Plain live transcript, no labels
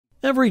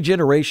Every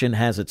generation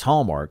has its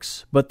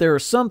hallmarks, but there are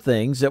some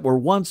things that were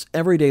once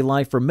everyday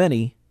life for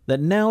many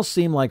that now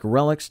seem like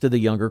relics to the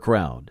younger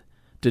crowd.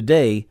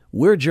 Today,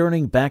 we're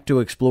journeying back to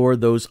explore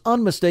those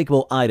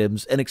unmistakable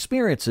items and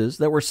experiences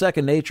that were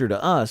second nature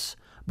to us,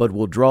 but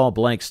will draw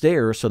blank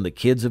stares from the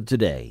kids of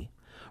today.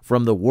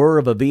 From the whir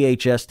of a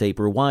VHS tape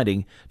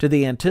rewinding to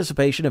the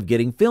anticipation of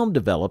getting film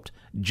developed,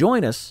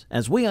 join us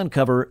as we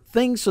uncover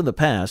things from the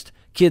past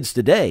kids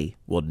today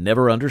will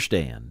never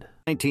understand.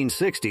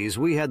 1960s,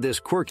 we had this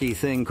quirky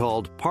thing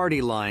called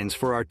party lines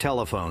for our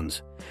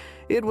telephones.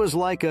 It was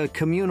like a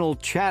communal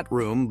chat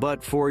room,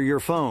 but for your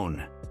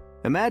phone.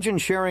 Imagine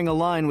sharing a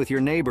line with your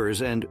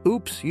neighbors and,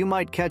 oops, you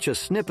might catch a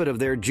snippet of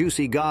their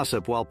juicy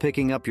gossip while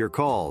picking up your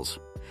calls.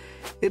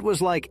 It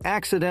was like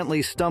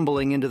accidentally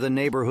stumbling into the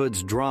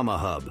neighborhood's drama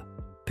hub.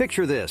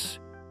 Picture this.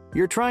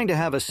 You're trying to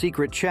have a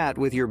secret chat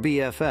with your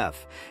BFF,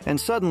 and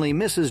suddenly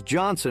Mrs.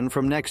 Johnson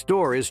from next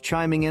door is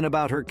chiming in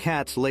about her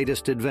cat's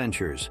latest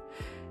adventures.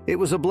 It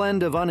was a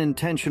blend of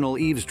unintentional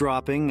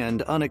eavesdropping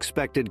and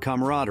unexpected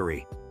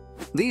camaraderie.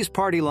 These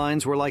party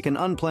lines were like an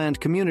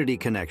unplanned community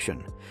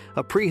connection,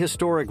 a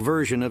prehistoric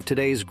version of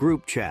today's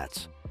group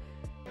chats.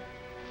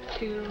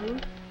 2,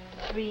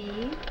 3,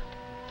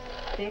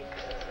 6.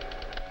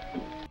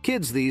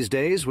 Kids these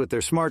days, with their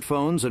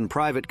smartphones and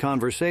private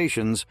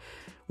conversations,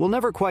 will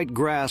never quite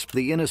grasp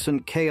the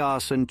innocent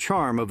chaos and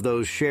charm of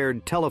those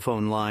shared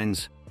telephone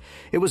lines.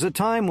 It was a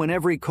time when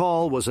every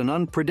call was an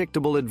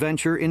unpredictable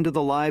adventure into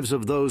the lives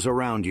of those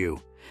around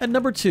you. And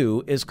number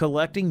 2 is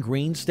collecting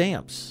green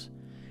stamps.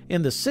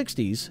 In the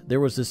 60s, there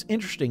was this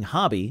interesting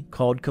hobby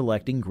called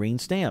collecting green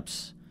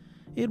stamps.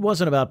 It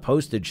wasn't about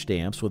postage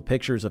stamps with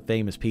pictures of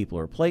famous people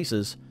or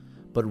places,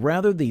 but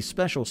rather these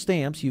special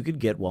stamps you could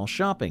get while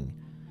shopping.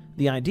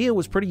 The idea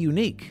was pretty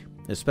unique,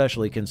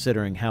 especially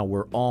considering how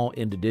we're all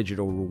into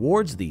digital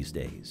rewards these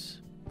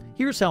days.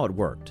 Here's how it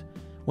worked.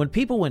 When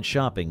people went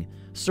shopping,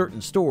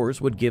 certain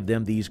stores would give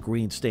them these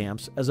green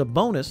stamps as a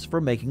bonus for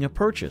making a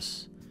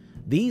purchase.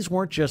 These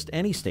weren't just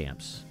any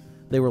stamps.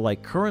 They were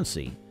like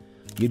currency.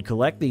 You'd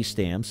collect these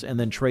stamps and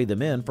then trade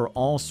them in for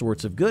all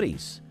sorts of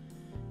goodies.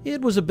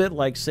 It was a bit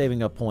like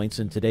saving up points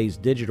in today's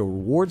digital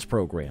rewards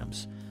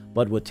programs,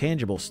 but with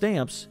tangible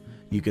stamps,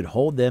 you could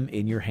hold them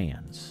in your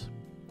hands.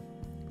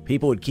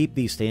 People would keep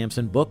these stamps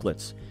in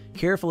booklets,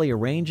 carefully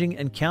arranging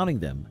and counting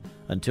them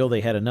until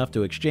they had enough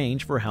to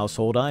exchange for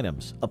household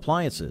items,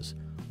 appliances,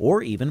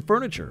 or even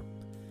furniture.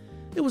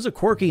 It was a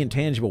quirky and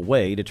tangible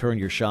way to turn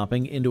your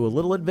shopping into a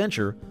little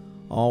adventure,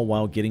 all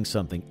while getting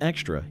something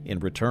extra in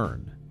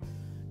return.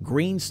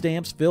 Green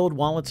stamps filled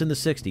wallets in the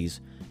 60s,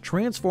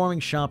 transforming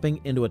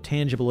shopping into a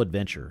tangible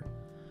adventure.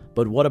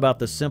 But what about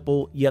the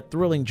simple yet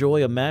thrilling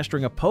joy of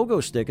mastering a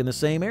pogo stick in the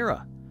same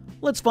era?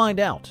 Let's find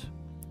out.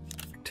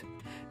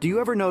 Do you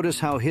ever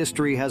notice how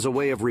history has a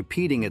way of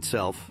repeating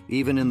itself,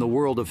 even in the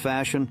world of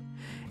fashion?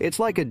 It's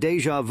like a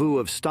déjà vu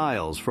of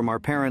styles from our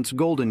parents'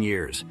 golden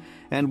years,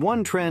 and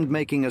one trend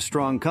making a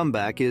strong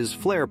comeback is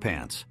flare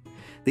pants.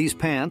 These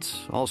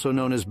pants, also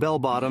known as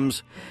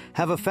bell-bottoms,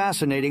 have a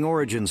fascinating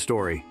origin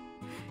story.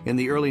 In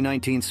the early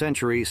 19th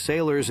century,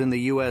 sailors in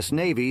the U.S.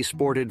 Navy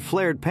sported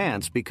flared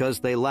pants because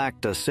they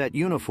lacked a set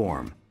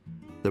uniform.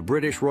 The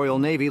British Royal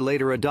Navy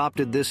later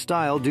adopted this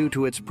style due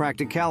to its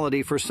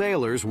practicality for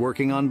sailors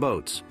working on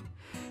boats.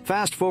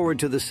 Fast forward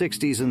to the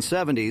 60s and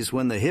 70s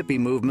when the hippie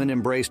movement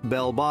embraced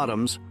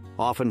bell-bottoms,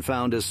 often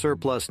found as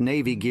surplus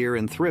Navy gear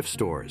in thrift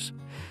stores.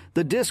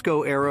 The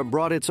disco era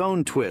brought its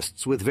own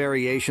twists with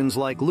variations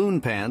like loon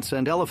pants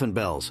and elephant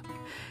bells.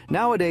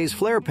 Nowadays,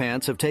 flare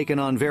pants have taken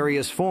on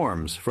various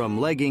forms,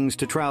 from leggings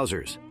to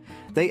trousers.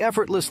 They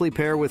effortlessly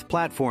pair with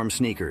platform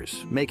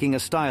sneakers, making a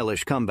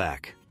stylish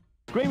comeback.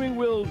 Screaming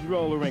Will's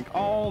Roller Rink,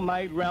 all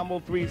night Ramble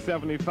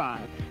 375.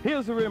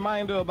 Here's a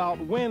reminder about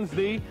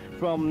Wednesday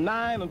from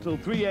 9 until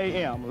 3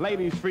 a.m.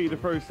 Ladies free the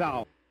first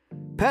hour.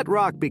 Pet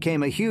rock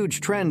became a huge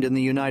trend in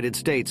the United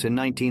States in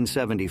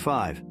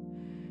 1975.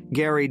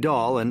 Gary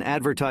Dahl, an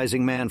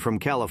advertising man from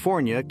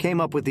California, came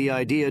up with the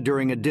idea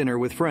during a dinner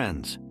with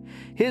friends.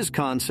 His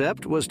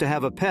concept was to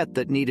have a pet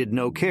that needed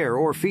no care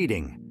or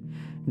feeding.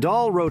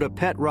 Dahl wrote a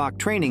pet rock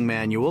training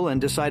manual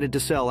and decided to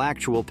sell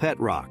actual pet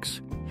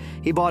rocks.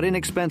 He bought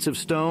inexpensive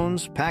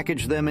stones,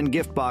 packaged them in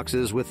gift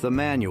boxes with the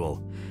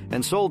manual,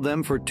 and sold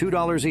them for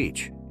 $2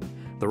 each.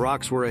 The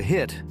rocks were a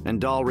hit,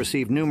 and Dahl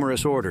received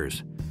numerous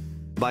orders.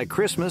 By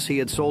Christmas, he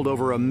had sold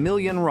over 1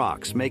 million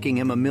rocks, making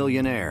him a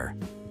millionaire.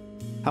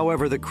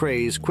 However, the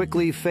craze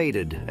quickly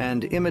faded,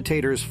 and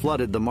imitators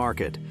flooded the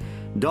market.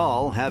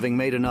 Dahl, having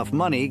made enough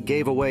money,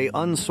 gave away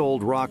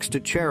unsold rocks to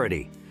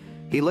charity.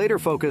 He later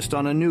focused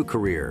on a new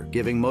career,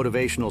 giving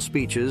motivational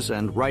speeches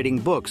and writing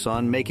books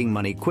on making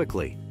money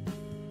quickly.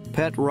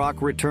 Pet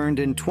rock returned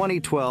in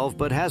 2012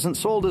 but hasn't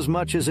sold as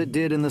much as it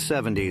did in the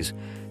 70s.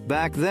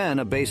 Back then,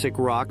 a basic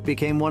rock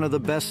became one of the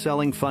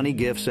best-selling funny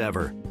gifts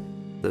ever.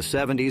 The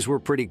 70s were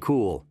pretty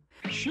cool.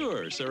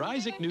 Sure, Sir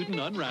Isaac Newton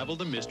unraveled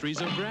the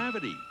mysteries of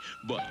gravity,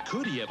 but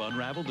could he have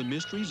unraveled the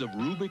mysteries of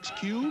Rubik's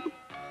Cube?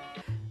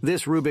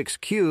 This Rubik's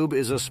Cube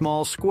is a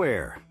small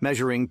square,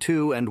 measuring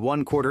 2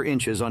 1/4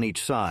 inches on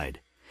each side.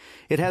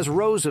 It has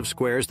rows of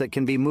squares that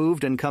can be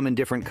moved and come in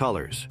different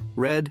colors: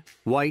 red,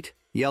 white,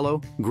 yellow,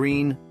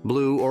 green,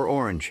 blue, or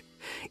orange.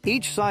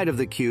 Each side of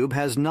the cube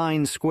has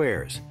 9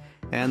 squares,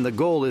 and the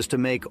goal is to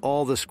make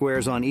all the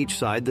squares on each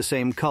side the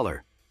same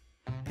color.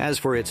 As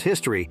for its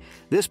history,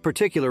 this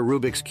particular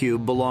Rubik's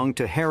Cube belonged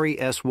to Harry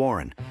S.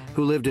 Warren,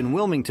 who lived in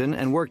Wilmington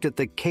and worked at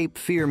the Cape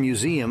Fear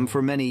Museum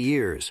for many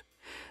years.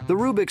 The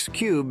Rubik's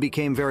Cube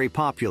became very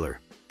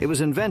popular. It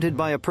was invented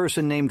by a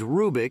person named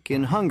Rubik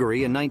in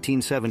Hungary in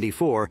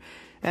 1974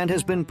 and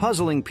has been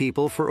puzzling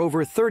people for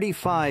over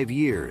 35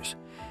 years.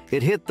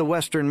 It hit the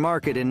Western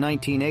market in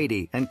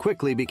 1980 and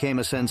quickly became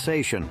a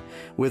sensation,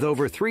 with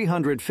over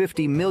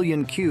 350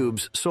 million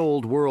cubes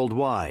sold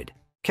worldwide.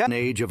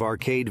 Age of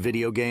arcade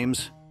video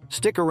games.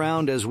 Stick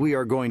around as we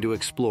are going to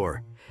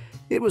explore.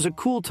 It was a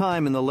cool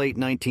time in the late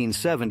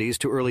 1970s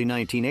to early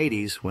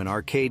 1980s when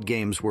arcade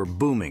games were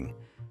booming.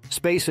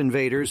 Space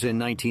Invaders in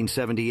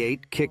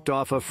 1978 kicked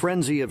off a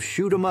frenzy of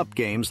shoot-'em-up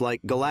games like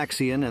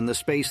Galaxian and the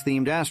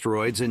space-themed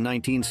Asteroids in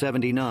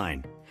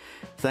 1979.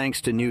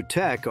 Thanks to new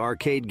tech,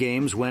 arcade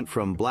games went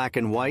from black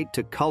and white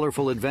to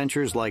colorful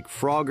adventures like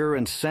Frogger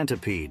and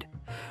Centipede.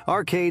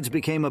 Arcades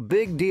became a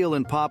big deal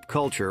in pop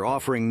culture,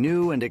 offering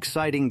new and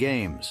exciting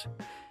games.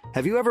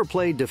 Have you ever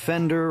played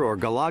Defender or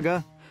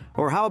Galaga?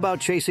 Or how about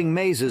chasing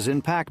mazes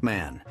in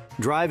Pac-Man?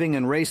 Driving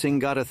and racing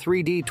got a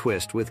 3D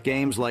twist with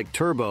games like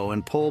Turbo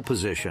and Pole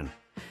Position.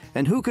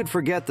 And who could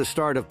forget the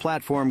start of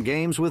platform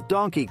games with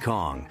Donkey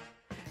Kong?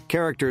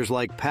 Characters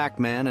like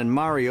Pac-Man and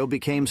Mario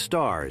became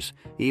stars,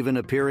 even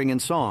appearing in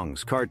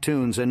songs,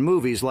 cartoons, and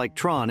movies like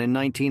Tron in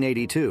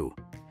 1982.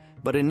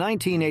 But in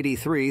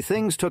 1983,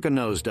 things took a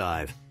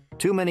nosedive.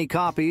 Too many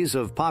copies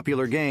of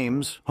popular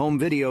games, home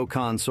video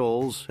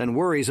consoles, and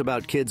worries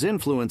about kids'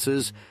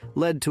 influences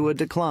led to a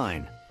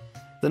decline.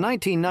 The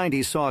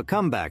 1990s saw a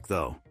comeback,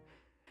 though.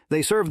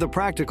 They served the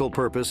practical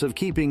purpose of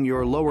keeping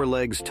your lower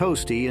legs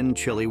toasty in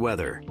chilly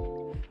weather.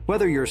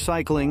 Whether you're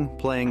cycling,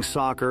 playing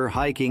soccer,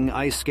 hiking,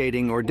 ice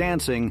skating, or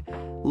dancing,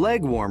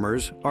 leg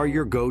warmers are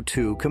your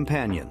go-to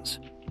companions.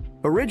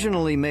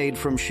 Originally made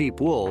from sheep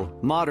wool,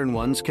 modern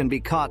ones can be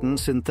cotton,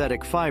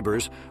 synthetic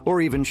fibers,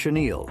 or even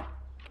chenille.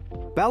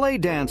 Ballet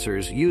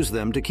dancers use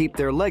them to keep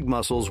their leg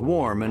muscles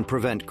warm and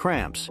prevent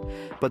cramps,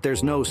 but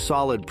there's no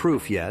solid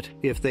proof yet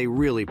if they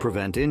really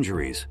prevent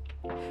injuries.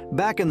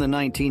 Back in the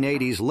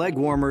 1980s, leg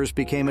warmers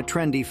became a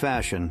trendy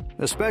fashion,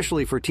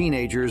 especially for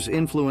teenagers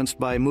influenced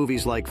by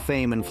movies like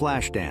Fame and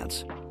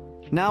Flashdance.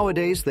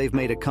 Nowadays, they've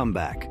made a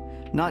comeback,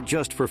 not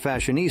just for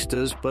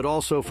fashionistas, but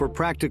also for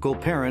practical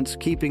parents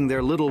keeping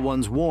their little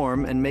ones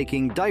warm and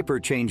making diaper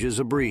changes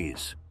a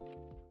breeze.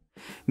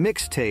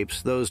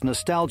 Mixtapes, those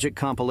nostalgic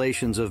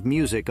compilations of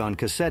music on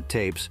cassette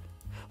tapes,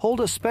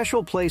 hold a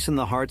special place in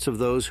the hearts of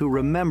those who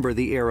remember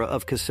the era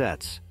of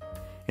cassettes.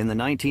 In the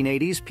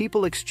 1980s,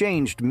 people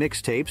exchanged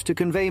mixtapes to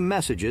convey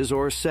messages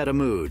or set a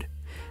mood.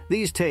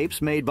 These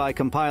tapes, made by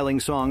compiling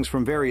songs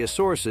from various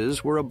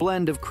sources, were a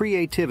blend of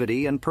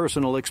creativity and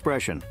personal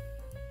expression.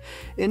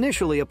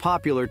 Initially a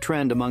popular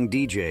trend among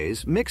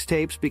DJs,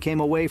 mixtapes became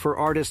a way for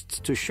artists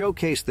to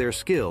showcase their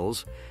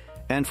skills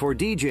and for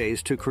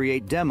DJs to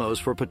create demos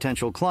for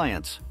potential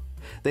clients.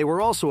 They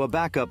were also a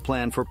backup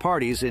plan for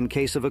parties in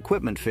case of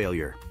equipment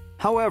failure.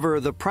 However,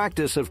 the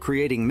practice of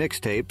creating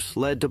mixtapes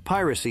led to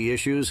piracy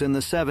issues in the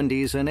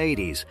 70s and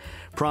 80s,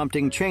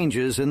 prompting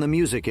changes in the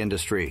music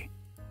industry.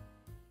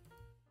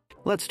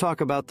 Let's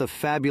talk about the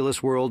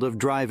fabulous world of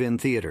drive-in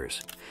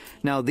theaters.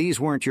 Now, these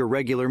weren't your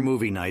regular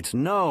movie nights,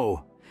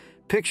 no!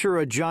 Picture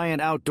a giant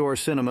outdoor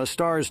cinema,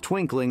 stars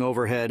twinkling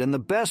overhead, and the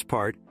best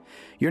part,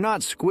 you're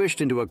not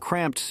squished into a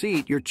cramped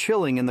seat, you're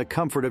chilling in the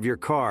comfort of your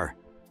car.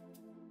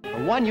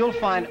 The one you'll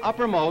find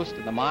uppermost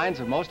in the minds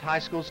of most high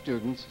school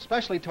students,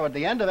 especially toward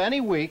the end of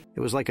any week. It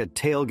was like a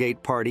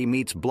tailgate party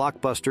meets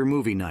blockbuster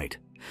movie night.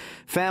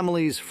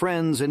 Families,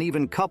 friends, and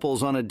even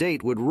couples on a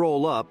date would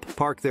roll up,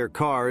 park their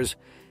cars,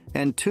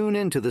 and tune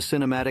into the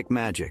cinematic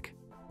magic.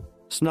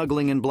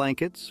 Snuggling in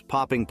blankets,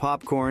 popping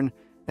popcorn,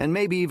 and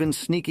maybe even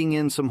sneaking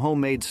in some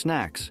homemade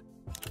snacks.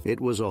 It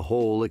was a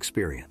whole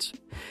experience.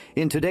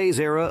 In today's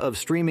era of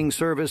streaming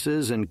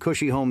services and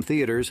cushy home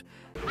theaters,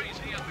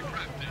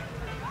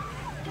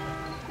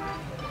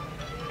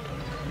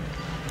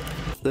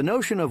 the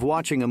notion of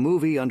watching a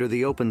movie under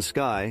the open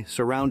sky,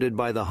 surrounded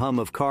by the hum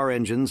of car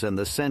engines and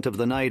the scent of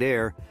the night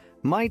air,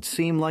 might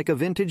seem like a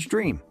vintage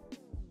dream.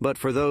 But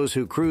for those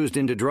who cruised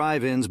into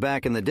drive-ins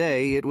back in the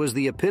day, it was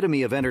the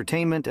epitome of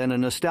entertainment and a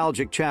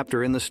nostalgic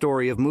chapter in the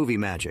story of movie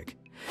magic.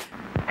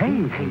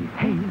 Hey, hey,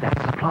 hey, that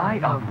supply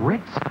of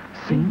Ritz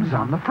seems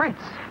on the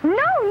fritz.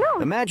 No!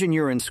 Imagine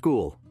you're in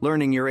school,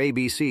 learning your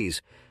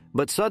ABCs,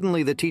 but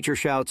suddenly the teacher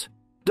shouts,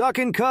 "Duck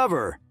and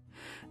cover!"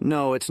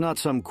 No, it's not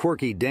some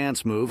quirky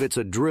dance move, it's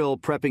a drill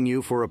prepping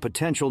you for a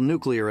potential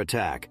nuclear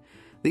attack.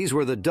 These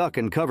were the duck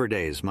and cover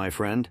days, my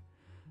friend.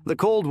 The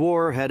Cold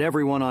War had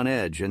everyone on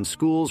edge, and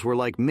schools were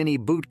like mini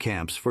boot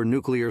camps for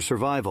nuclear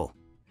survival.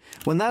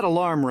 When that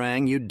alarm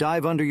rang, you'd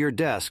dive under your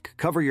desk,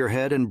 cover your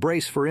head, and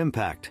brace for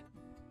impact.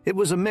 It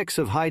was a mix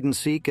of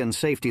hide-and-seek and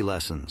safety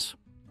lessons,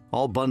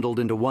 all bundled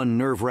into one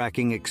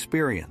nerve-wracking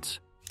experience.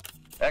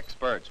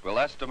 Experts will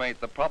estimate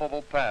the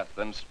probable path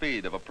and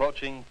speed of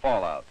approaching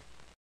fallout.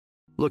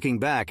 Looking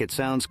back, it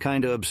sounds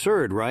kinda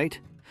absurd, right?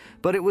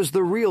 But it was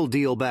the real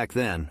deal back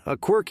then, a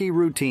quirky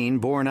routine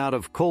born out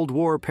of Cold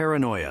War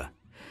paranoia.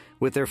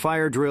 With their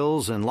fire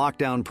drills and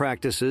lockdown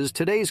practices,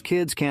 today's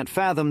kids can't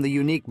fathom the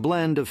unique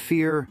blend of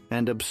fear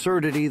and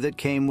absurdity that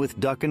came with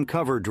duck and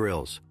cover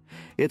drills.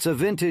 It's a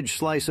vintage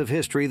slice of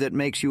history that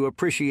makes you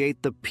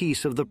appreciate the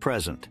peace of the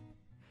present.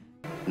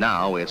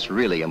 Now it's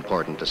really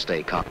important to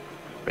stay calm.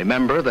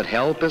 Remember that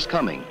help is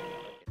coming.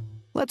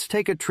 Let's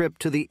take a trip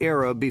to the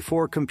era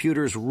before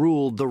computers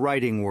ruled the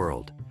writing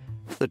world.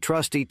 The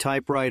trusty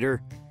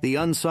typewriter, the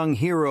unsung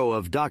hero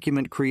of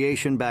document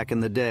creation back in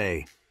the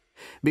day.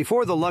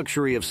 Before the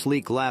luxury of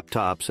sleek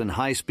laptops and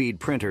high-speed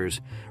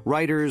printers,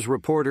 writers,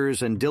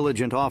 reporters, and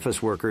diligent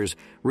office workers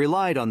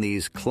relied on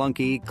these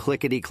clunky,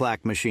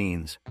 clickety-clack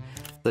machines.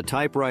 The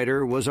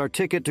typewriter was our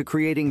ticket to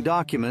creating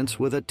documents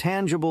with a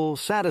tangible,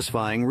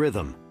 satisfying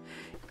rhythm.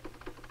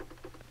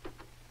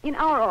 In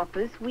our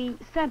office, we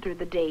centered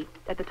the date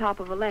at the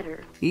top of a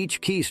letter. Each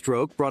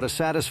keystroke brought a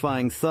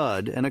satisfying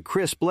thud and a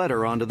crisp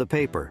letter onto the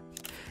paper.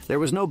 There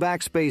was no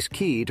backspace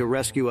key to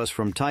rescue us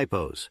from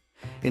typos.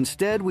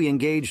 Instead, we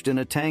engaged in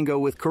a tango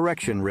with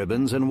correction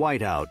ribbons and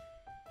whiteout.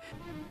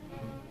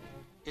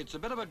 It's a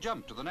bit of a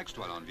jump to the next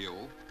one on view.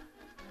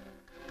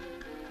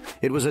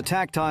 It was a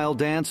tactile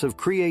dance of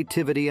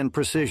creativity and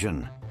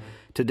precision.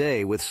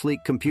 Today, with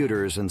sleek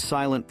computers and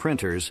silent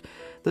printers,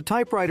 the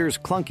typewriter's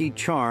clunky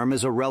charm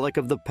is a relic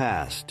of the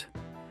past.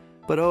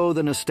 But oh,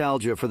 the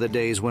nostalgia for the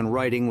days when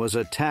writing was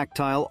a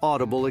tactile,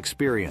 audible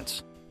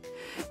experience.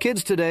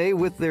 Kids today,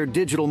 with their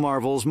digital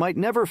marvels, might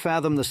never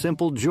fathom the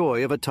simple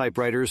joy of a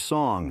typewriter's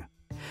song.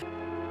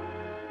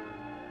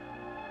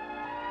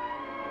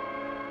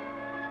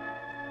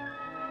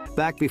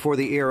 Back before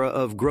the era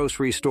of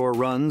grocery store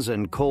runs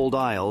and cold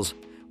aisles,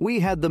 we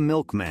had the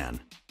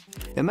milkman.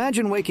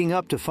 Imagine waking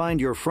up to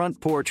find your front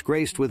porch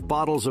graced with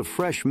bottles of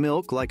fresh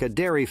milk like a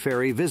dairy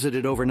fairy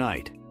visited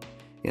overnight.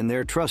 In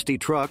their trusty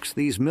trucks,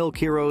 these milk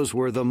heroes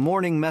were the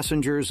morning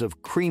messengers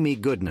of creamy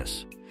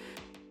goodness.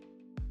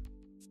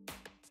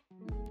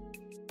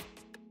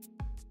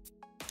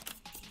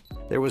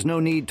 There was no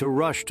need to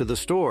rush to the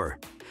store.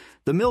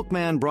 The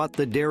milkman brought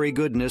the dairy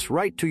goodness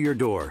right to your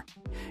door.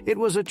 It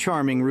was a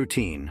charming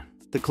routine.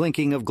 The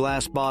clinking of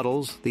glass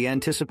bottles, the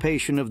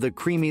anticipation of the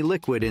creamy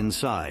liquid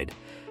inside.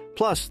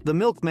 Plus, the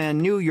milkman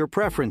knew your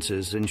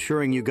preferences,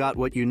 ensuring you got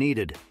what you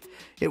needed.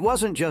 It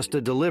wasn't just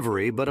a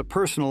delivery, but a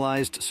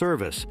personalized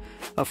service,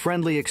 a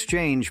friendly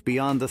exchange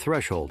beyond the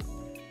threshold.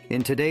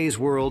 In today's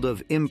world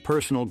of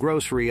impersonal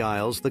grocery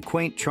aisles, the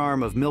quaint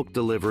charm of milk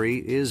delivery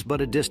is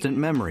but a distant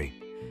memory.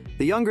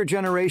 The younger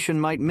generation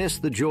might miss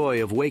the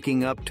joy of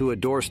waking up to a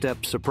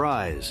doorstep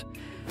surprise,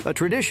 a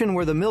tradition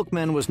where the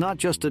milkman was not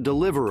just a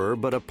deliverer,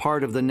 but a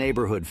part of the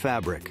neighborhood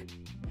fabric.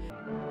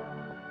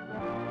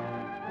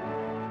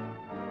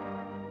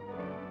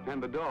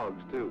 And the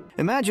dogs, too.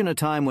 Imagine a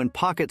time when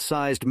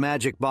pocket-sized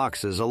magic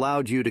boxes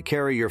allowed you to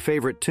carry your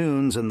favorite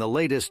tunes and the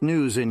latest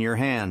news in your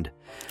hand.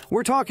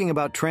 We're talking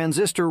about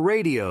transistor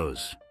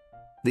radios.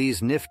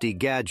 These nifty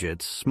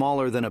gadgets,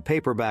 smaller than a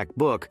paperback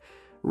book,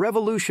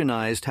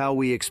 revolutionized how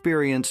we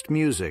experienced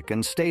music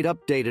and stayed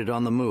updated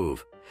on the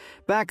move.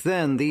 Back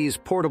then, these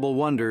portable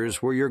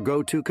wonders were your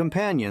go-to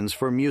companions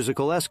for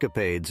musical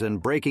escapades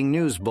and breaking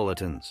news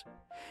bulletins.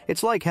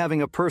 It's like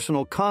having a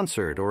personal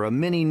concert or a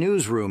mini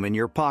newsroom in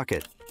your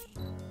pocket.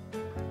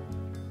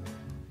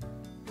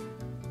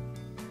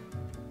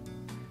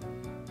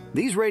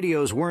 These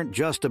radios weren't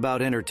just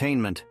about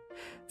entertainment.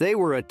 They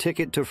were a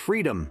ticket to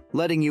freedom,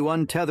 letting you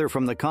untether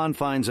from the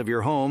confines of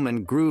your home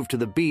and groove to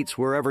the beats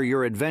wherever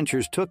your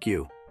adventures took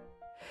you.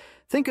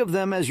 Think of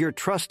them as your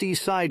trusty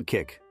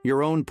sidekick,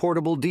 your own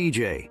portable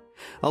DJ,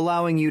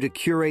 allowing you to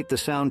curate the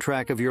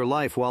soundtrack of your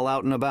life while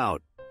out and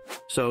about.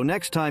 So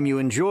next time you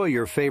enjoy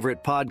your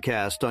favorite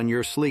podcast on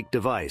your sleek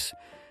device,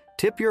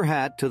 tip your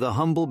hat to the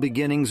humble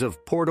beginnings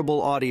of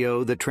portable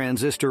audio, the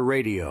transistor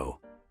radio.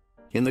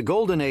 In the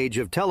golden age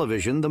of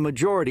television, the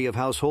majority of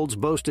households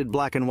boasted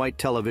black and white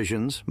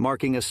televisions,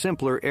 marking a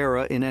simpler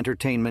era in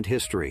entertainment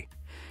history.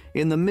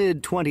 In the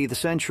mid-20th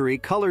century,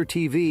 color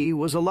TV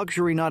was a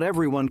luxury not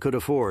everyone could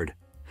afford.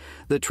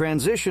 The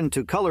transition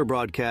to color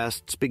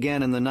broadcasts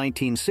began in the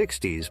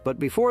 1960s, but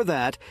before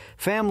that,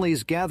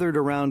 families gathered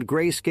around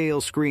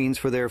grayscale screens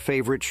for their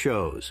favorite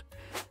shows.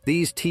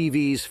 These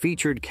TVs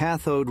featured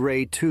cathode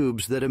ray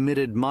tubes that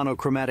emitted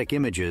monochromatic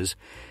images,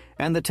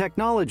 and the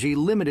technology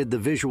limited the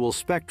visual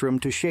spectrum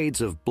to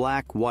shades of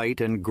black,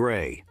 white, and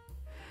gray.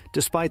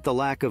 Despite the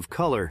lack of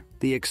color,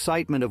 the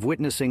excitement of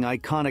witnessing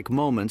iconic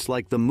moments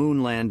like the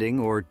moon landing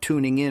or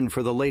tuning in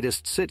for the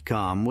latest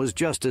sitcom was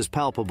just as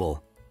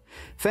palpable.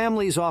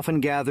 Families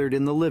often gathered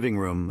in the living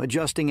room,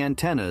 adjusting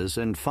antennas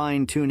and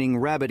fine-tuning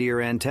rabbit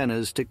ear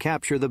antennas to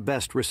capture the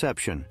best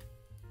reception.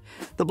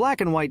 The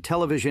black and white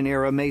television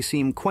era may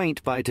seem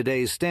quaint by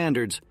today's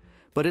standards,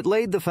 but it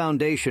laid the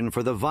foundation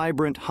for the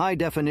vibrant,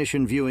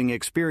 high-definition viewing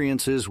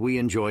experiences we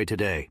enjoy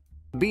today.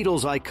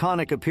 Beatles'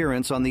 iconic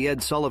appearance on The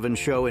Ed Sullivan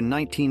Show in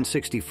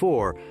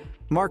 1964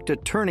 marked a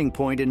turning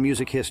point in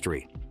music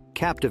history,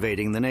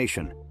 captivating the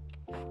nation.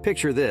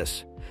 Picture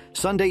this.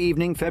 Sunday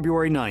evening,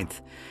 February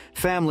 9th.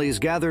 Families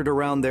gathered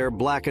around their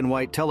black and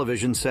white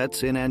television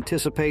sets in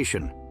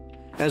anticipation.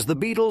 As the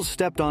Beatles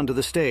stepped onto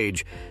the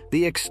stage,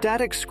 the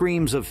ecstatic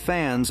screams of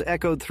fans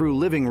echoed through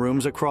living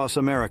rooms across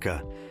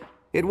America.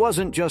 It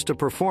wasn't just a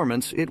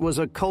performance, it was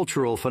a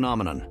cultural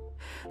phenomenon.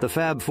 The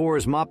Fab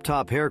Four's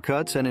mop-top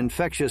haircuts and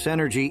infectious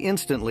energy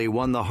instantly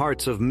won the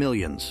hearts of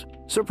millions.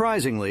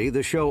 Surprisingly,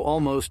 the show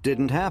almost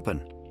didn't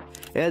happen.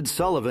 Ed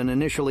Sullivan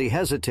initially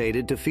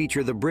hesitated to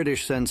feature the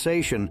British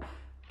sensation,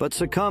 but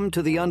succumbed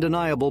to the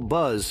undeniable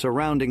buzz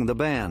surrounding the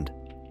band.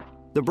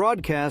 The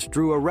broadcast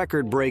drew a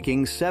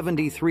record-breaking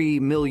 73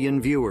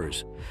 million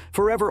viewers,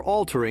 forever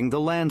altering the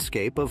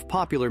landscape of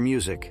popular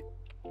music.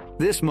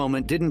 This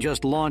moment didn't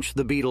just launch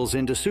the Beatles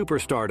into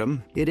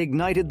superstardom, it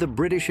ignited the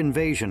British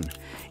invasion,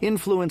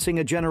 influencing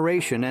a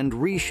generation and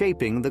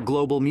reshaping the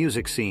global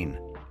music scene.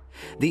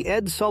 The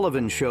Ed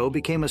Sullivan Show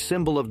became a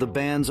symbol of the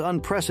band's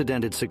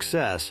unprecedented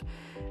success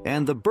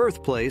and the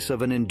birthplace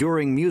of an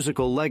enduring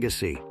musical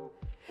legacy.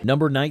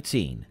 Number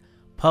 19.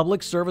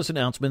 Public service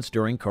announcements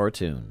during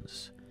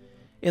cartoons.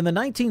 In the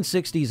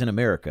 1960s in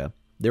America,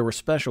 there were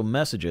special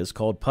messages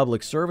called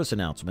public service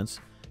announcements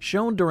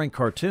shown during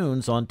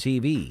cartoons on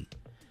TV.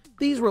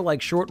 These were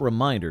like short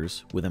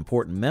reminders with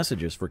important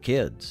messages for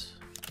kids.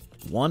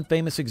 One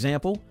famous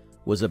example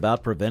was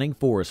about preventing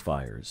forest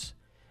fires.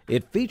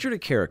 It featured a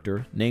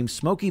character named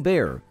Smokey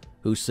Bear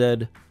who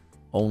said,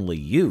 "Only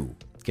you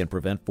can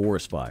prevent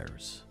forest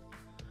fires."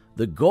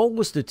 The goal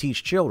was to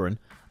teach children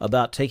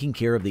about taking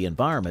care of the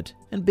environment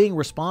and being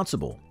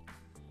responsible.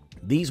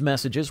 These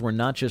messages were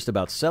not just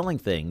about selling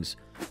things,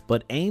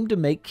 but aimed to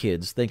make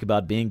kids think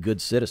about being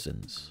good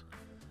citizens.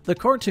 The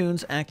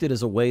cartoons acted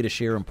as a way to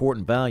share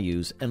important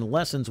values and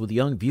lessons with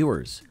young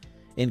viewers,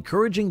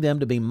 encouraging them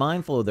to be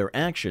mindful of their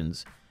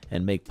actions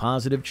and make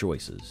positive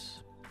choices.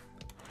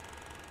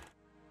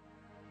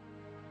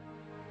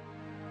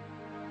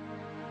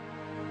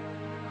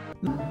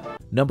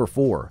 Number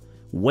 4.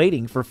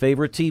 Waiting for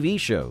favorite TV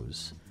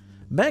shows.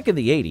 Back in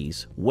the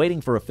 80s,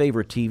 waiting for a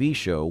favorite TV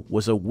show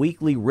was a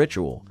weekly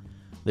ritual.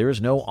 There is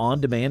no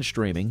on-demand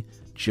streaming,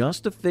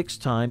 just a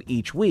fixed time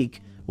each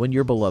week when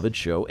your beloved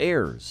show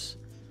airs.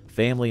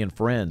 Family and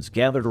friends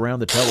gathered around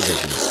the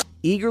television,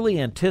 eagerly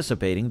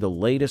anticipating the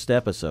latest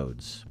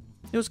episodes.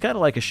 It was kind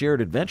of like a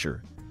shared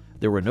adventure.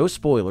 There were no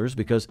spoilers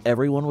because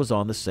everyone was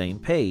on the same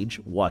page,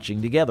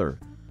 watching together.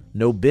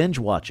 No binge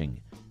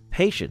watching.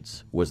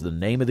 Patience was the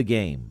name of the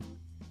game.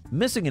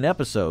 Missing an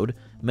episode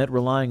meant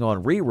relying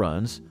on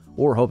reruns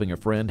or hoping a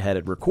friend had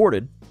it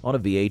recorded on a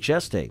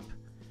VHS tape.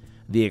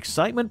 The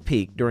excitement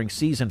peaked during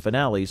season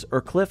finales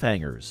or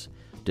cliffhangers.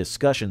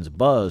 Discussions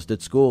buzzed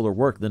at school or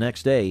work the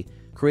next day,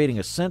 creating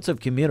a sense of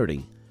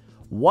community.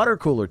 Water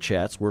cooler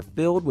chats were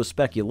filled with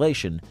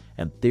speculation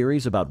and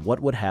theories about what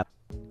would happen.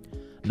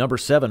 Number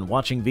 7.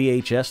 Watching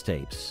VHS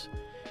tapes.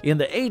 In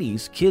the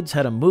 80s, kids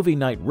had a movie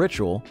night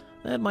ritual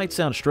that might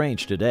sound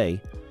strange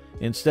today.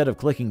 Instead of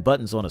clicking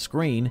buttons on a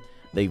screen,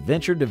 they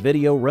ventured to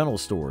video rental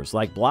stores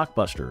like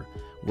Blockbuster,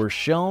 where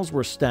shelves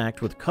were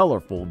stacked with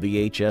colorful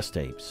VHS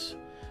tapes.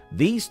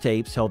 These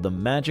tapes held the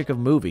magic of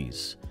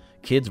movies.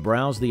 Kids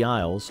browsed the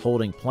aisles,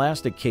 holding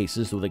plastic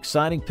cases with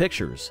exciting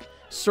pictures,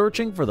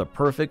 searching for the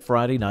perfect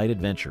Friday night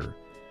adventure.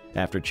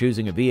 After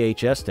choosing a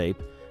VHS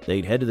tape,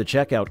 they'd head to the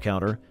checkout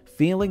counter,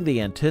 feeling the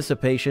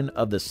anticipation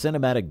of the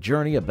cinematic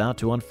journey about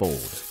to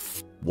unfold.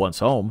 Once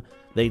home,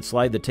 they'd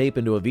slide the tape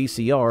into a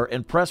VCR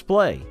and press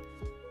play.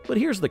 But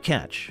here's the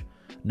catch.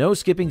 No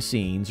skipping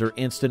scenes or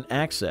instant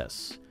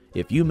access.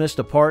 If you missed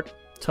a part,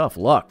 tough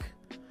luck.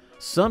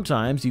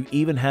 Sometimes you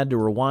even had to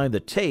rewind the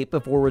tape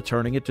before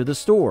returning it to the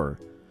store.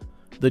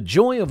 The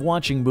joy of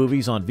watching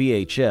movies on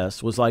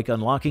VHS was like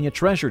unlocking a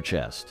treasure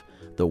chest.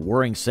 The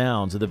whirring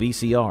sounds of the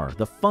VCR,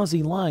 the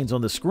fuzzy lines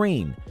on the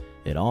screen,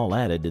 it all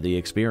added to the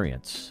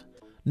experience.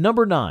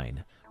 Number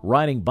 9.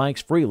 Riding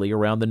bikes freely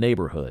around the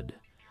neighborhood.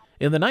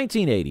 In the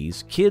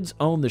 1980s, kids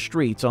owned the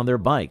streets on their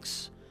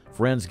bikes.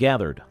 Friends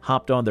gathered,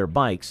 hopped on their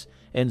bikes,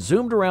 and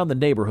zoomed around the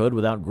neighborhood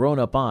without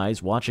grown-up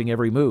eyes watching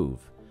every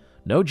move.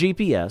 No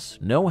GPS,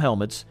 no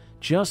helmets,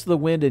 just the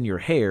wind in your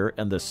hair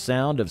and the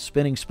sound of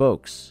spinning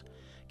spokes.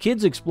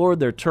 Kids explored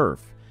their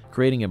turf,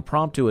 creating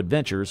impromptu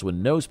adventures with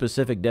no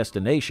specific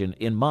destination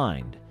in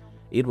mind.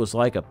 It was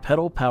like a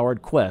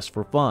pedal-powered quest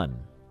for fun.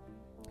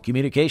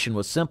 Communication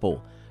was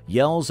simple.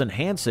 Yells and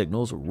hand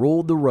signals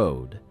ruled the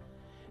road.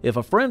 If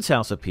a friend's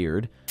house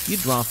appeared, you'd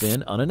drop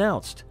in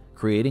unannounced,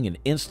 creating an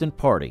instant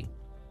party.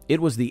 It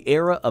was the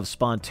era of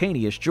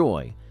spontaneous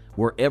joy,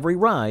 where every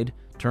ride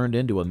turned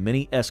into a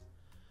mini escape.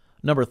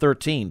 Number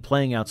 13.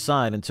 Playing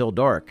outside until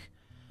dark.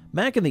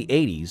 Back in the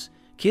 80s,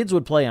 kids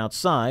would play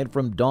outside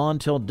from dawn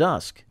till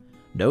dusk.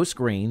 No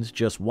screens,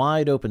 just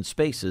wide open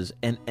spaces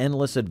and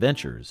endless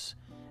adventures.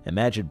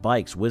 Imagine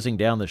bikes whizzing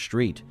down the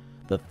street,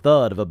 the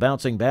thud of a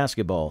bouncing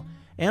basketball,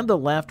 and the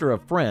laughter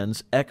of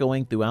friends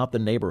echoing throughout the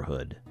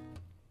neighborhood.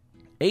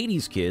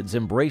 80s kids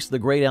embraced the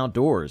great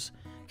outdoors,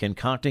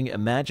 concocting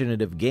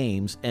imaginative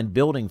games and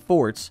building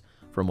forts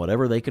from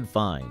whatever they could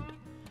find.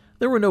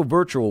 There were no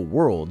virtual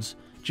worlds,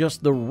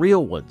 just the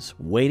real ones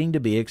waiting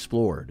to be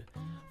explored.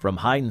 From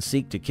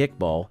hide-and-seek to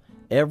kickball,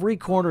 every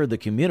corner of the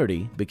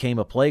community became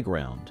a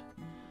playground.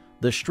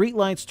 The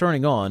streetlights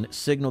turning on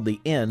signaled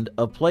the end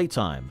of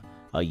playtime,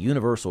 a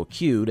universal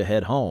cue to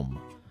head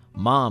home.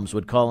 Moms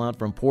would call out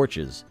from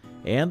porches,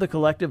 and the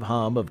collective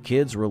hum of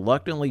kids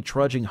reluctantly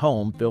trudging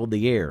home filled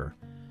the air.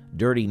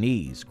 Dirty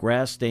knees,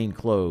 grass-stained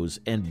clothes,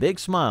 and big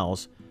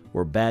smiles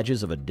were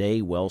badges of a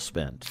day well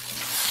spent.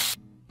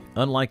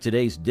 Unlike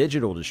today's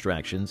digital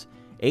distractions,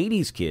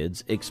 80s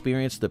kids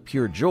experienced the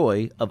pure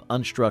joy of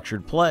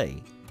unstructured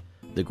play.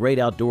 The great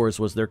outdoors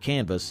was their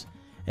canvas,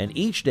 and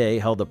each day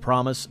held the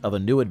promise of a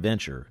new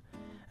adventure.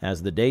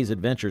 As the day's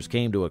adventures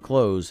came to a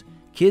close,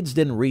 kids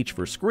didn't reach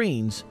for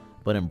screens,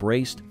 but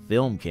embraced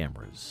film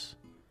cameras.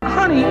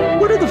 Honey,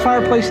 what did the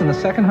fireplace in the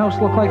second house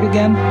look like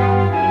again?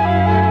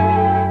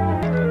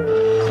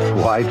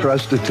 Why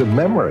trust it to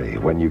memory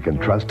when you can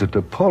trust it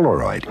to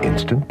Polaroid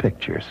instant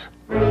pictures?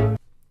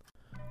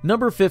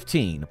 Number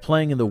 15,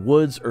 playing in the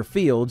woods or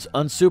fields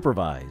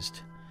unsupervised.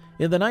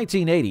 In the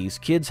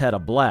 1980s, kids had a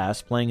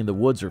blast playing in the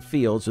woods or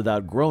fields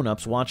without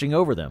grown-ups watching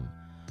over them.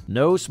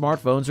 No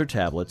smartphones or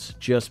tablets,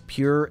 just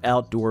pure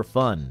outdoor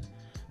fun.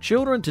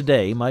 Children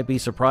today might be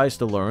surprised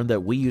to learn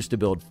that we used to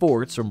build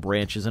forts from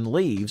branches and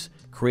leaves,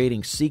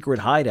 creating secret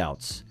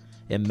hideouts.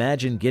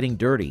 Imagine getting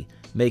dirty,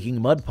 making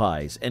mud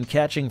pies, and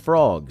catching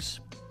frogs.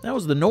 That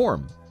was the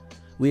norm.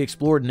 We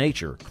explored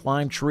nature,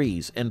 climbed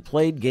trees, and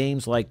played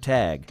games like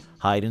tag,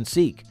 hide and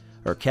seek,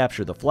 or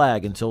capture the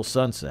flag until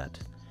sunset.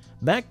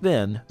 Back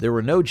then, there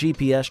were no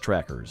GPS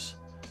trackers,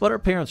 but our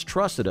parents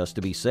trusted us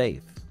to be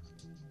safe.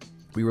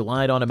 We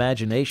relied on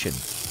imagination,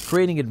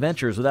 creating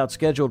adventures without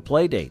scheduled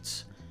play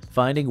dates.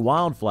 Finding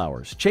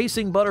wildflowers,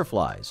 chasing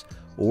butterflies,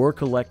 or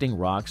collecting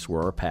rocks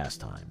were our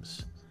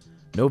pastimes.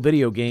 No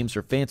video games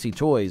or fancy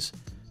toys,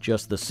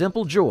 just the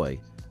simple joy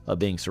of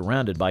being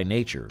surrounded by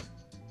nature.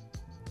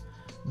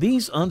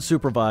 These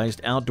unsupervised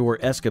outdoor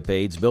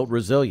escapades built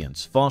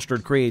resilience,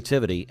 fostered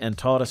creativity, and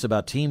taught us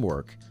about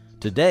teamwork.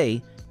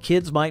 Today,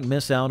 kids might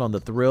miss out on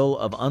the thrill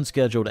of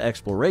unscheduled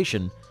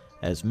exploration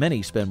as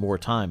many spend more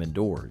time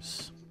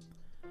indoors.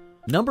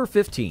 Number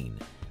 15,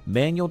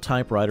 manual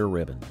typewriter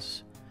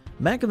ribbons.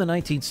 Back in the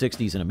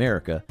 1960s in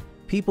America,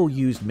 people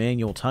used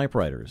manual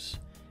typewriters,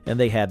 and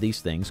they had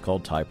these things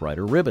called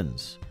typewriter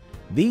ribbons.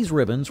 These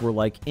ribbons were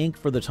like ink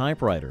for the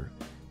typewriter.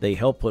 They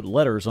helped put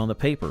letters on the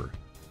paper.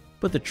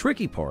 But the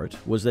tricky part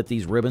was that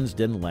these ribbons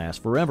didn't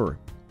last forever.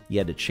 You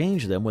had to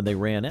change them when they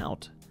ran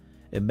out.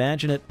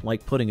 Imagine it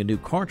like putting a new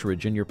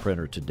cartridge in your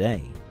printer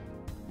today.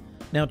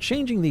 Now,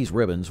 changing these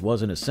ribbons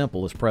wasn't as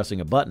simple as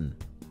pressing a button.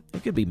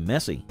 It could be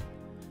messy.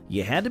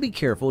 You had to be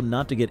careful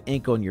not to get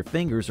ink on your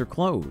fingers or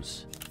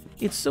clothes.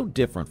 It's so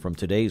different from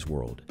today's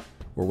world,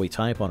 where we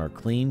type on our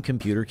clean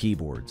computer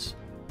keyboards.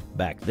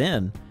 Back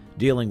then,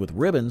 dealing with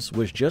ribbons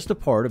was just a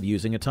part of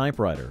using a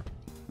typewriter.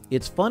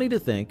 It's funny to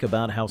think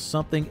about how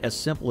something as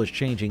simple as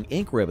changing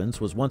ink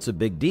ribbons was once a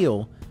big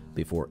deal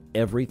before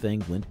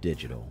everything went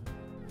digital.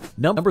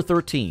 Number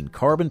 13,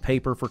 carbon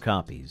paper for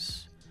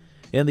copies.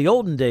 In the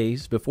olden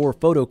days, before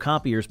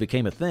photocopiers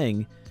became a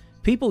thing,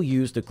 people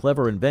used a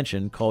clever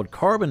invention called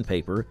carbon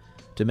paper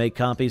to make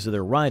copies of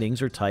their writings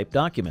or typed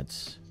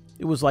documents.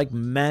 It was like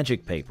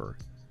magic paper.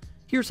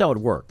 Here's how it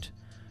worked.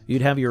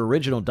 You'd have your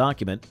original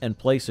document and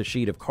place a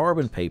sheet of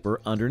carbon paper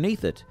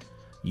underneath it,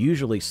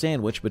 usually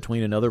sandwiched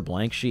between another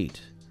blank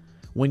sheet.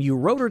 When you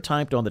wrote or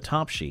typed on the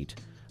top sheet,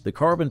 the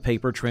carbon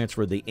paper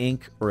transferred the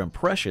ink or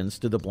impressions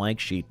to the blank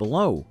sheet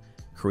below,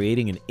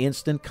 creating an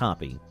instant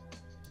copy.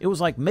 It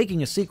was like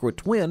making a secret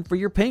twin for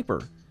your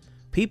paper.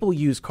 People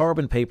used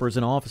carbon papers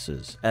in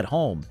offices, at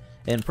home,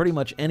 and pretty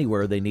much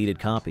anywhere they needed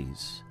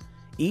copies.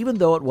 Even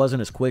though it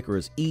wasn't as quick or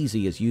as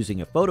easy as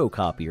using a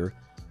photocopier,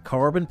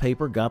 carbon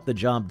paper got the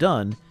job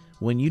done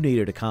when you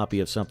needed a copy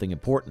of something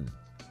important.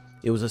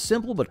 It was a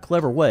simple but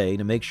clever way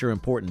to make sure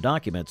important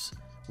documents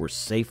were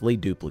safely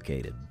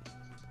duplicated.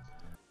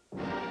 In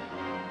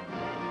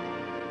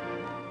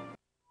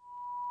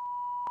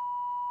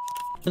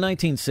the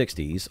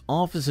 1960s,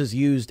 offices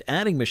used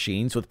adding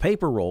machines with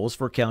paper rolls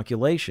for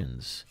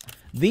calculations.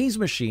 These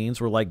machines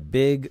were like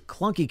big,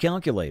 clunky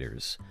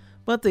calculators,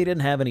 but they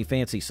didn't have any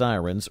fancy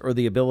sirens or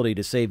the ability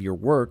to save your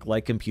work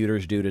like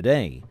computers do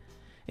today.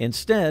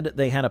 Instead,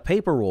 they had a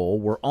paper roll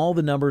where all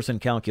the numbers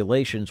and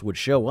calculations would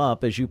show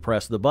up as you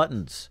pressed the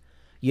buttons.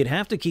 You'd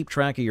have to keep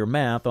track of your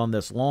math on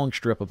this long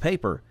strip of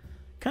paper,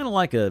 kind of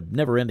like a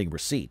never-ending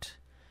receipt.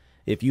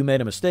 If you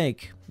made a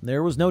mistake,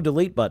 there was no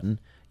delete button.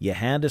 You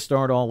had to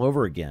start all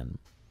over again.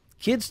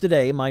 Kids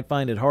today might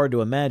find it hard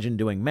to imagine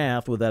doing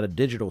math without a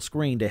digital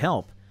screen to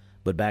help,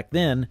 but back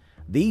then,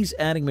 these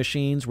adding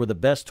machines were the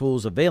best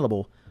tools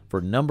available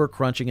for number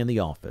crunching in the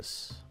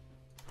office.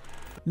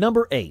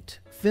 Number 8.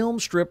 Film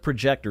strip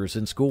projectors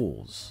in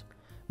schools.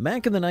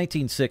 Back in the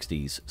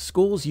 1960s,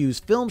 schools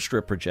used film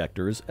strip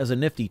projectors as a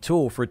nifty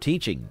tool for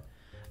teaching.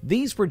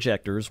 These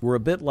projectors were a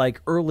bit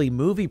like early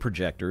movie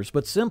projectors,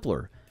 but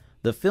simpler.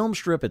 The film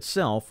strip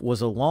itself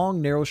was a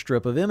long, narrow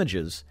strip of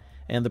images,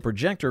 and the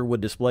projector would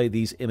display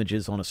these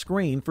images on a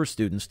screen for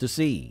students to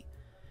see.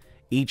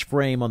 Each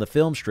frame on the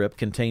film strip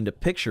contained a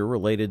picture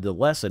related to the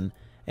lesson,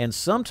 and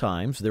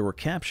sometimes there were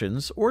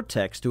captions or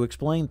text to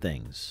explain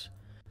things.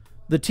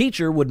 The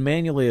teacher would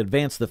manually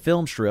advance the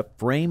film strip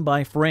frame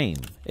by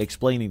frame,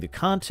 explaining the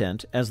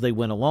content as they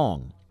went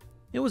along.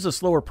 It was a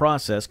slower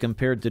process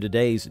compared to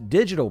today's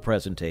digital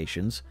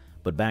presentations,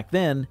 but back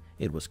then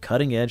it was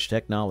cutting-edge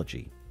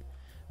technology.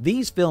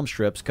 These film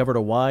strips covered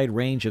a wide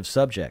range of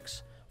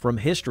subjects, from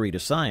history to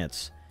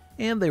science,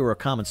 and they were a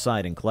common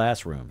sight in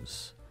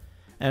classrooms.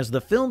 As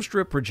the film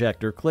strip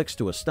projector clicks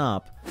to a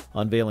stop,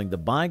 unveiling the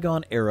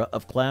bygone era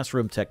of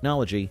classroom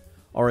technology,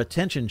 our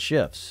attention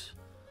shifts.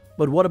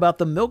 But what about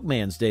the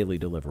milkman's daily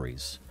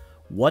deliveries?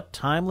 What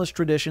timeless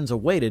traditions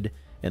awaited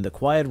in the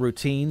quiet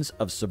routines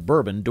of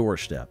suburban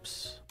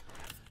doorsteps?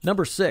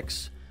 Number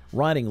 6.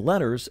 Writing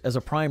letters as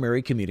a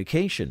primary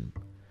communication.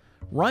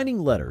 Writing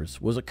letters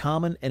was a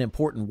common and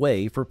important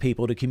way for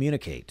people to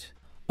communicate.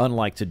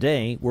 Unlike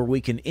today, where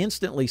we can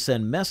instantly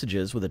send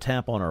messages with a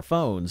tap on our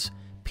phones,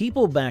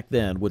 people back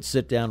then would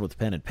sit down with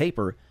pen and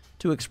paper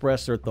to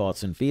express their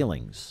thoughts and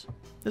feelings.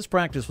 This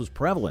practice was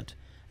prevalent,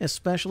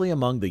 especially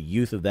among the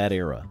youth of that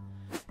era.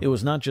 It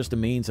was not just a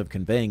means of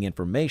conveying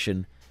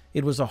information,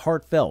 it was a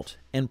heartfelt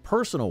and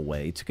personal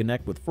way to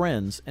connect with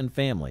friends and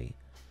family.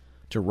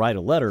 To write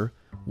a letter,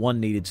 one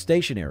needed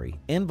stationery,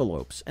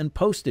 envelopes, and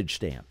postage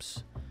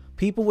stamps.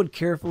 People would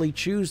carefully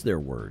choose their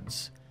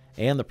words,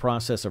 and the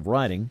process of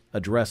writing,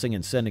 addressing,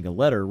 and sending a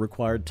letter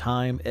required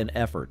time and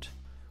effort.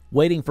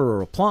 Waiting for a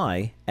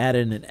reply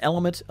added an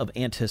element of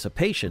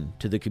anticipation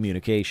to the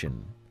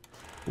communication.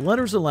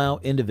 Letters allow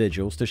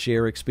individuals to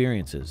share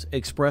experiences,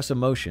 express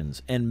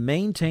emotions, and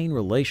maintain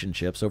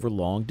relationships over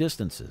long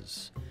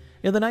distances.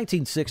 In the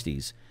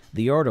 1960s,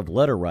 the art of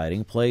letter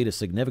writing played a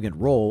significant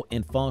role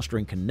in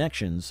fostering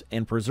connections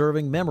and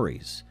preserving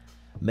memories,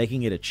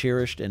 making it a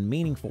cherished and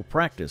meaningful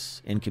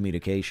practice in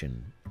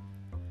communication.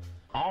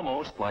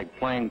 Almost like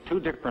playing two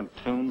different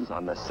tunes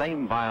on the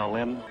same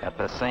violin at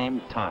the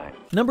same time.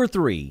 Number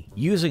 3.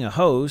 Using a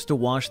hose to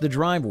wash the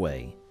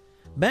driveway.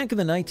 Back in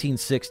the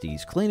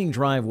 1960s, cleaning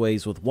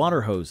driveways with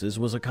water hoses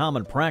was a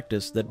common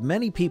practice that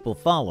many people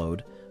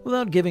followed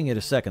without giving it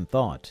a second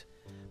thought.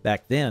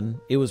 Back then,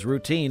 it was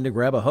routine to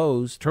grab a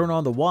hose, turn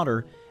on the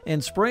water,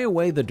 and spray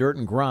away the dirt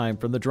and grime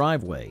from the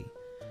driveway.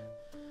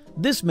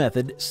 This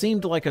method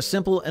seemed like a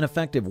simple and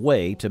effective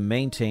way to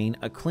maintain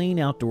a clean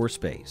outdoor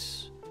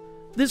space.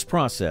 This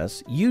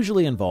process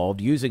usually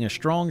involved using a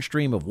strong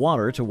stream of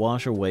water to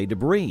wash away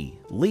debris,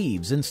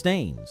 leaves, and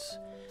stains.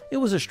 It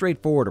was a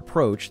straightforward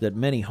approach that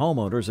many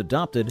homeowners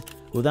adopted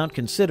without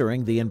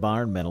considering the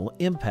environmental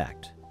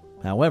impact.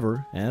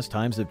 However, as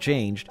times have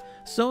changed,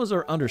 so has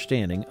our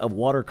understanding of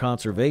water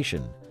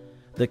conservation.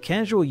 The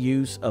casual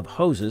use of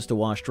hoses to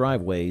wash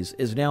driveways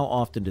is now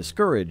often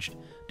discouraged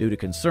due to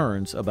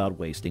concerns about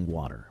wasting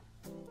water.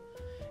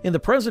 In the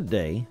present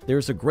day, there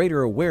is a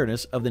greater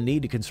awareness of the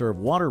need to conserve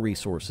water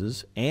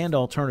resources and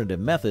alternative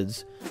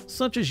methods,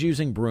 such as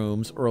using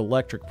brooms or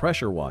electric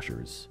pressure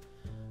washers.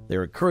 They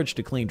are encouraged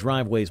to clean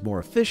driveways more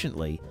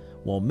efficiently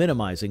while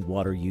minimizing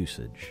water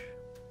usage.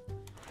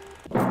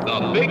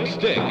 The big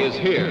stick is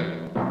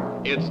here.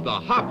 It's the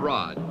Hop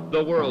Rod,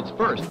 the world's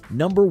first.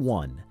 Number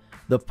 1.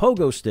 The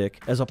pogo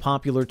stick as a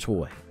popular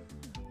toy.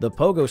 The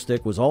pogo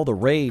stick was all the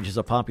rage as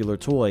a popular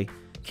toy,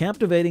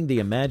 captivating the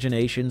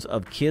imaginations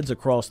of kids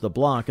across the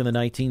block in the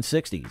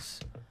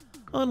 1960s.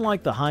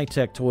 Unlike the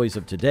high-tech toys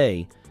of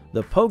today,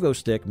 the pogo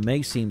stick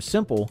may seem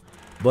simple,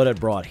 but it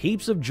brought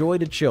heaps of joy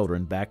to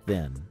children back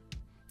then.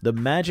 The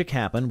magic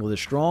happened with a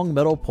strong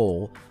metal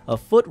pole, a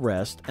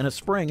footrest, and a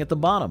spring at the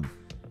bottom.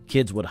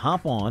 Kids would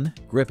hop on,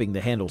 gripping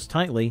the handles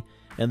tightly,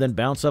 and then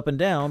bounce up and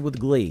down with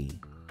glee.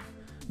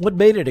 What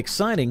made it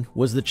exciting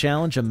was the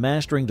challenge of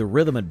mastering the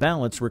rhythm and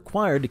balance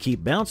required to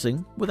keep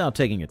bouncing without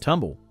taking a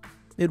tumble.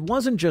 It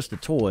wasn't just a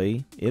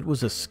toy, it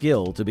was a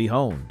skill to be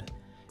honed.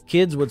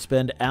 Kids would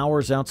spend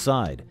hours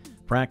outside,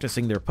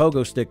 practicing their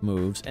pogo stick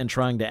moves and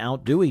trying to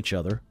outdo each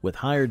other with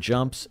higher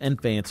jumps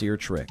and fancier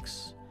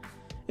tricks.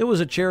 It was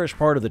a cherished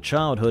part of the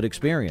childhood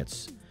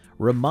experience,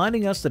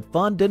 reminding us that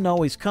fun didn't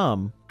always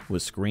come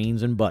with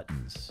screens and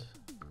buttons.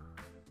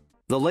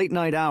 The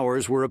late-night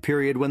hours were a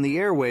period when the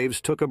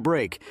airwaves took a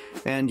break,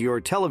 and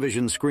your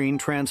television screen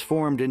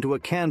transformed into a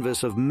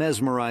canvas of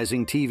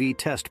mesmerizing TV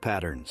test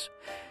patterns.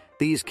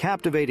 These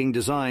captivating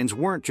designs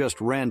weren't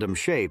just random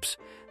shapes,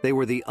 they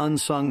were the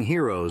unsung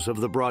heroes of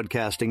the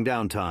broadcasting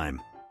downtime.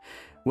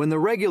 When the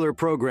regular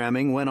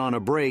programming went on a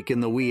break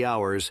in the wee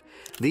hours,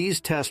 these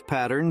test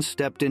patterns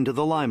stepped into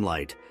the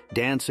limelight,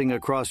 dancing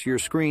across your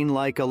screen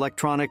like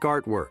electronic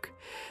artwork.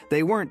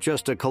 They weren't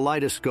just a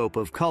kaleidoscope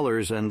of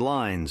colors and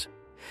lines.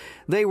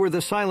 They were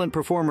the silent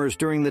performers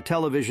during the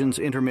television's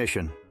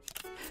intermission.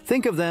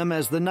 Think of them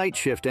as the night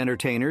shift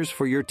entertainers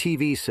for your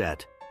TV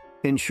set,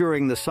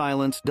 ensuring the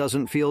silence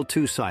doesn't feel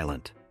too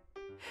silent.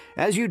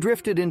 As you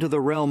drifted into the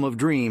realm of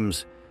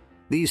dreams,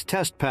 these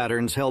test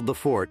patterns held the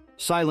fort,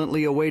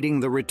 silently awaiting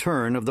the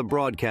return of the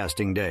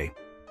broadcasting day.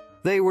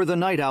 They were the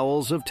night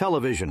owls of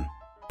television,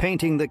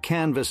 painting the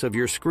canvas of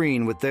your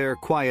screen with their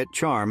quiet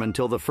charm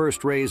until the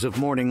first rays of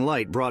morning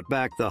light brought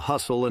back the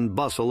hustle and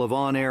bustle of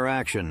on-air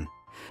action.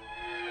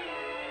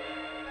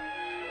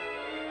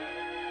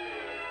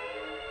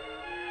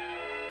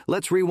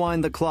 Let's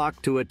rewind the clock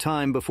to a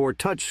time before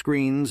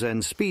touchscreens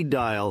and speed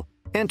dial.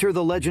 Enter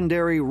the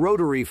legendary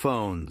rotary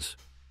phones.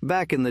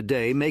 Back in the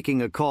day,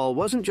 making a call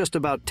wasn't just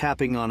about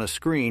tapping on a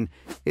screen,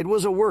 it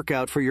was a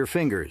workout for your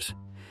fingers.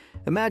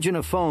 Imagine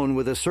a phone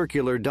with a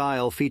circular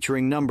dial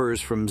featuring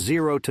numbers from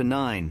 0 to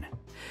 9.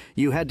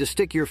 You had to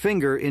stick your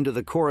finger into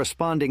the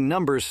corresponding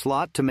numbers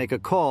slot to make a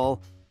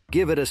call,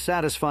 give it a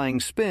satisfying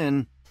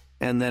spin,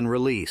 and then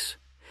release.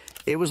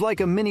 It was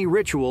like a mini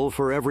ritual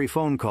for every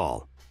phone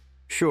call.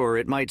 Sure,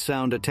 it might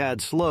sound a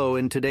tad slow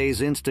in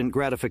today's instant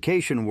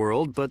gratification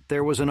world, but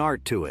there was an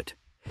art to it.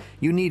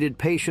 You needed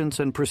patience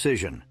and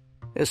precision,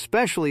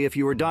 especially if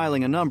you were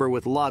dialing a number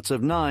with lots of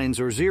 9s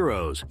or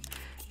 0s.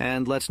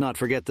 And let's not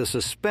forget the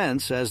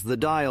suspense as the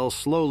dial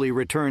slowly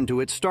returned to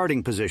its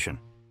starting position.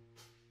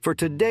 For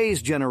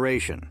today's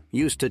generation,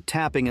 used to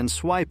tapping and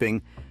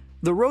swiping,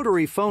 the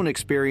rotary phone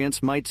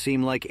experience might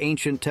seem like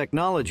ancient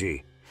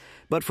technology.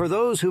 But for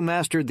those who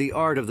mastered the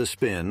art of the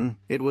spin,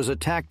 it was a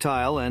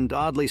tactile and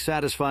oddly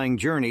satisfying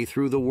journey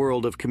through the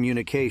world of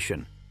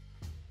communication.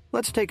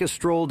 Let's take a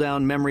stroll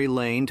down memory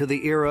lane to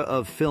the era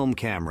of film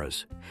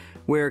cameras,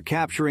 where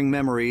capturing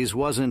memories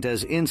wasn't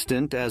as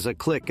instant as a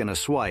click and a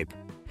swipe.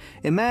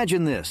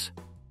 Imagine this: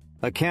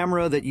 a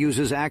camera that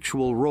uses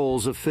actual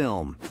rolls of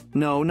film.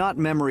 No, not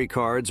memory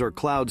cards or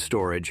cloud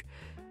storage,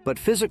 but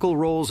physical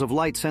rolls of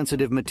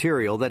light-sensitive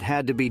material that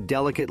had to be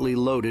delicately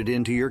loaded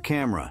into your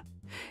camera.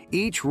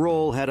 Each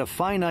roll had a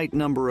finite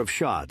number of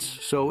shots,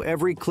 so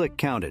every click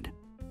counted.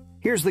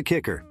 Here's the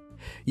kicker: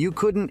 you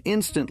couldn't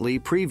instantly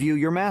preview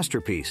your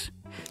masterpiece.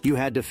 You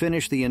had to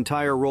finish the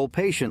entire roll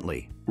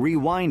patiently,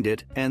 rewind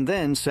it, and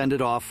then send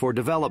it off for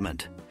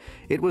development.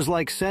 It was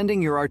like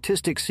sending your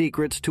artistic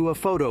secrets to a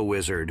photo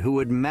wizard who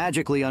would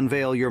magically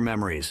unveil your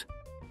memories.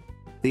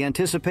 The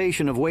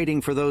anticipation of waiting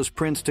for those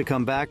prints to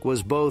come back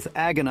was both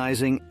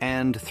agonizing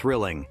and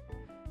thrilling.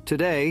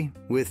 Today,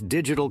 with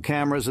digital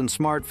cameras and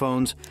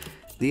smartphones,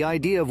 the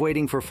idea of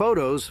waiting for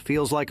photos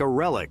feels like a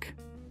relic.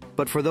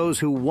 But for those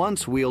who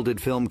once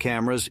wielded film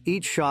cameras,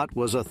 each shot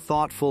was a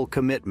thoughtful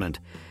commitment,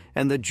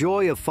 and the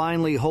joy of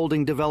finally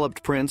holding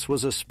developed prints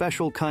was a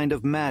special kind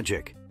of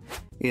magic.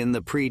 In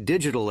the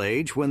pre-digital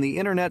age, when the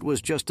internet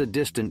was just a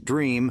distant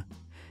dream,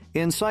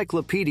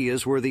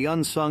 encyclopedias were the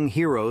unsung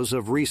heroes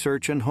of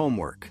research and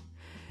homework.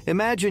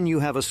 Imagine you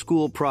have a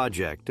school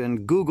project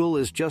and Google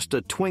is just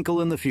a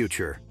twinkle in the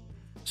future.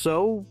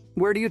 So,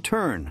 where do you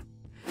turn?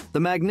 The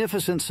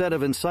magnificent set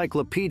of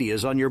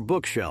encyclopedias on your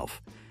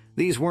bookshelf.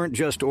 These weren't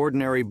just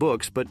ordinary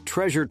books, but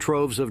treasure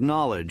troves of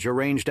knowledge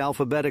arranged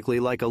alphabetically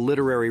like a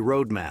literary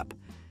roadmap.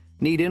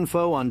 Need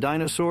info on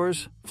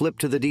dinosaurs? Flip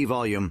to the D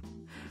volume.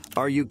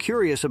 Are you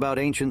curious about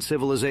ancient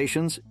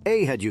civilizations?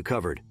 A had you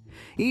covered.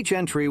 Each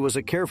entry was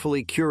a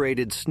carefully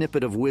curated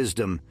snippet of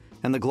wisdom,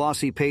 and the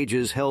glossy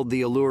pages held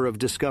the allure of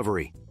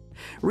discovery.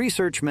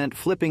 Research meant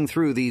flipping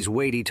through these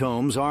weighty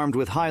tomes armed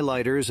with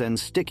highlighters and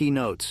sticky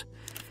notes.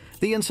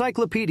 The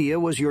encyclopedia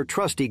was your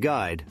trusty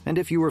guide, and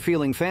if you were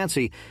feeling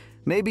fancy,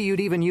 maybe you'd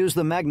even use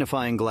the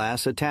magnifying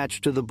glass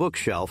attached to the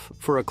bookshelf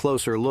for a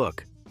closer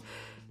look.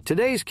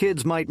 Today's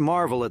kids might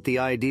marvel at the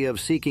idea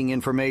of seeking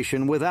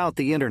information without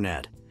the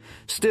internet.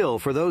 Still,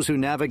 for those who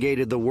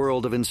navigated the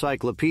world of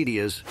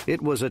encyclopedias,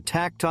 it was a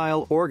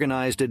tactile,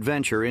 organized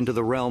adventure into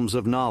the realms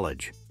of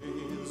knowledge.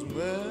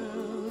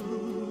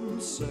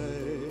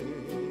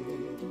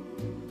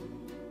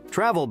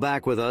 Travel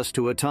back with us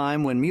to a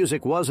time when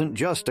music wasn't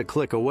just a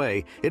click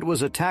away, it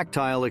was a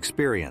tactile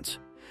experience.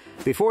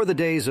 Before the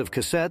days of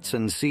cassettes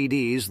and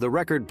CDs, the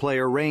record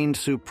player reigned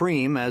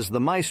supreme as the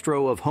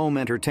maestro of home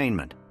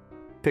entertainment.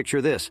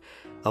 Picture this: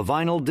 a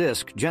vinyl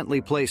disc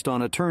gently placed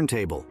on a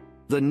turntable,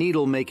 the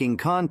needle making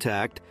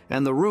contact,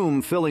 and the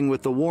room filling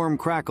with the warm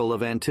crackle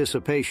of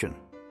anticipation.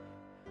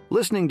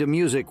 Listening to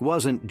music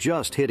wasn't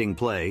just hitting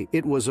play,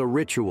 it was a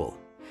ritual.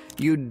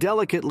 You'd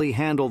delicately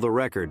handle the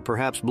record,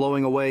 perhaps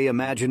blowing away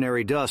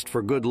imaginary dust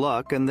for good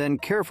luck, and then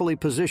carefully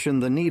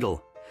position the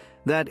needle.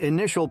 That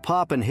initial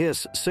pop and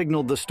hiss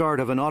signaled the start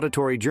of an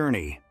auditory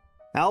journey.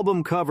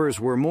 Album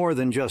covers were more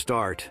than just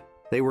art.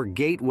 They were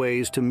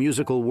gateways to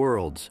musical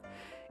worlds.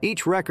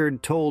 Each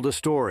record told a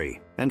story,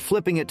 and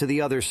flipping it to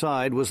the other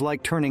side was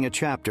like turning a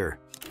chapter.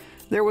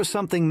 There was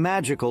something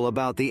magical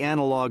about the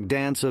analog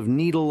dance of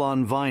needle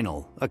on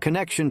vinyl, a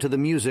connection to the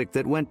music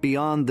that went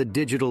beyond the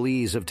digital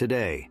ease of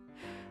today.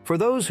 For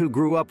those who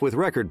grew up with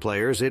record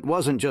players, it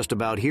wasn't just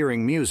about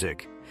hearing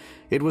music.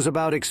 It was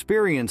about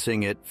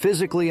experiencing it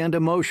physically and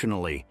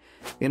emotionally,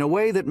 in a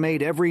way that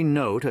made every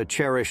note a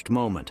cherished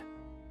moment.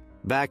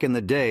 Back in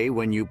the day,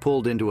 when you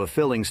pulled into a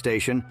filling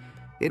station,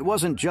 it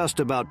wasn't just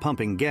about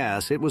pumping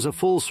gas, it was a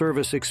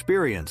full-service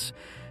experience.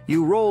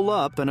 You roll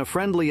up and a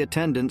friendly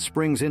attendant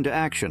springs into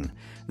action.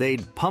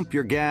 They'd pump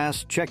your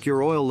gas, check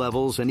your oil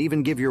levels, and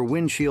even give your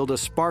windshield a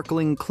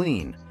sparkling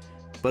clean.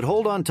 But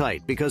hold on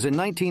tight, because in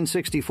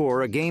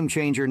 1964, a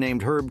game-changer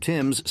named Herb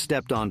Timms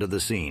stepped onto the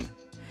scene.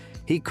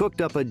 He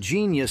cooked up a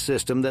genius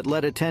system that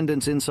let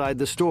attendants inside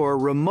the store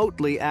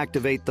remotely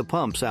activate the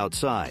pumps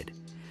outside.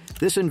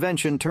 This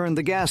invention turned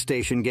the gas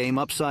station game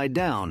upside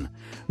down,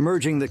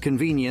 merging the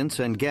convenience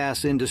and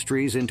gas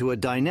industries into a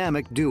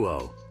dynamic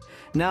duo.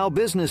 Now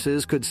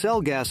businesses could sell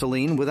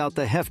gasoline without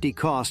the hefty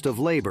cost of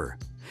labor.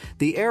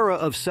 The era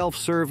of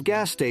self-serve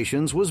gas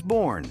stations was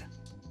born.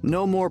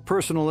 No more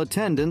personal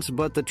attendants,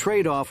 but the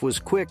trade-off was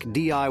quick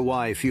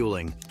DIY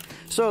fueling.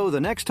 So the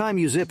next time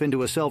you zip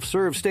into a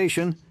self-serve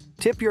station,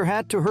 tip your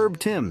hat to Herb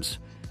Timms,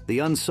 the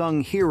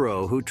unsung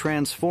hero who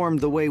transformed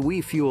the way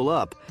we fuel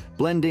up,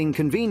 blending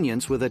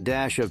convenience with a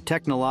dash of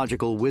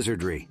technological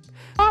wizardry.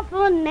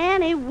 Often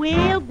nanny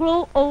will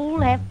grow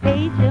old, have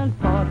patience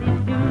for this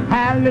dude.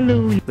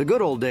 Hallelujah. The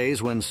good old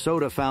days when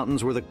soda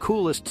fountains were the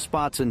coolest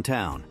spots in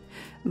town.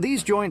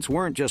 These joints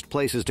weren't just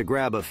places to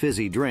grab a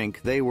fizzy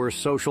drink, they were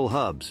social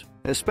hubs,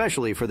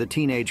 especially for the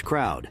teenage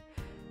crowd.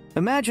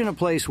 Imagine a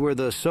place where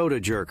the soda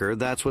jerker,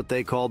 that's what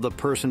they called the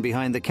person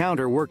behind the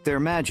counter, worked their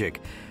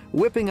magic,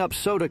 whipping up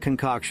soda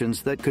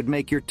concoctions that could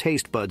make your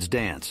taste buds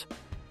dance.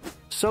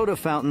 Soda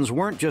fountains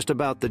weren't just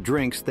about the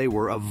drinks, they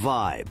were a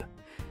vibe.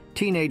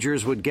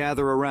 Teenagers would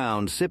gather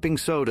around, sipping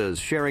sodas,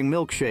 sharing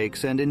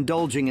milkshakes, and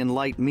indulging in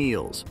light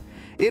meals.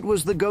 It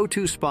was the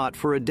go-to spot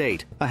for a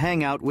date, a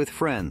hangout with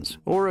friends,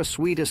 or a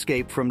sweet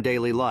escape from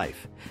daily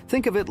life.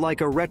 Think of it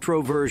like a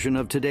retro version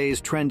of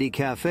today's trendy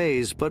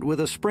cafes, but with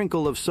a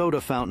sprinkle of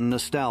soda fountain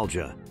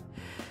nostalgia.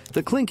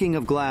 The clinking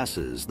of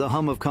glasses, the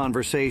hum of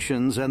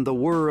conversations, and the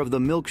whir of the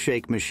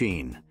milkshake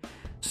machine.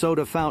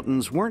 Soda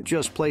fountains weren't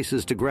just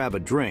places to grab a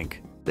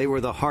drink. They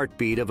were the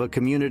heartbeat of a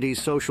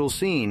community's social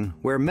scene,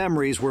 where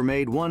memories were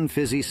made one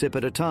fizzy sip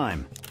at a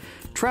time.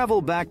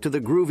 Travel back to the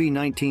groovy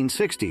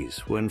 1960s,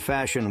 when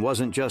fashion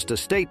wasn't just a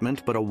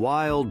statement, but a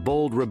wild,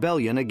 bold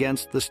rebellion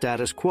against the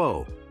status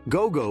quo.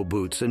 Go-go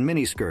boots and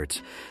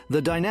miniskirts,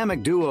 the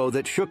dynamic duo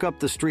that shook up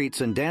the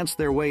streets and danced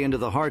their way into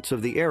the hearts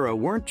of the era,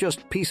 weren't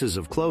just pieces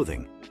of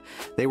clothing.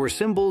 They were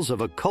symbols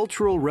of a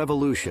cultural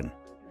revolution.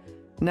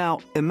 Now,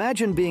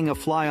 imagine being a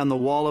fly on the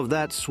wall of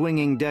that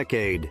swinging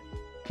decade.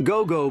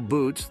 Go-go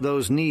boots,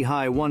 those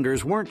knee-high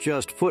wonders, weren't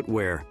just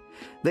footwear.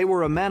 They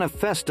were a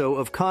manifesto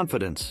of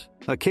confidence,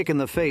 a kick in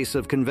the face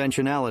of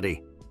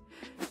conventionality.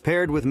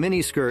 Paired with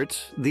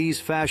miniskirts, these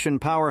fashion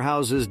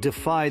powerhouses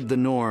defied the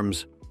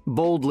norms,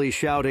 boldly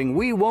shouting,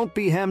 "We won't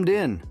be hemmed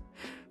in."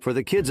 For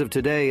the kids of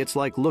today, it's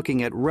like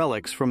looking at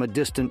relics from a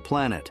distant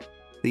planet.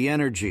 The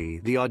energy,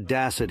 the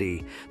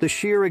audacity, the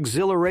sheer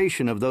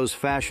exhilaration of those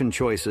fashion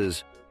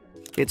choices.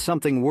 It's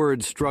something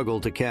words struggle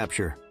to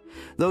capture.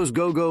 Those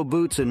go-go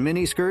boots and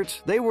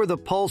miniskirts, they were the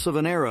pulse of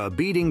an era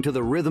beating to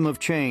the rhythm of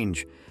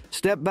change.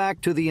 Step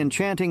back to the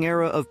enchanting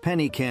era of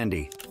penny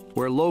candy,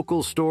 where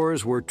local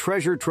stores were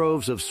treasure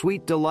troves of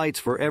sweet delights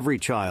for every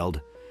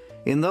child.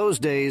 In those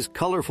days,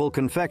 colorful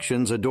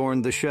confections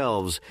adorned the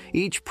shelves,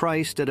 each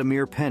priced at a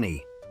mere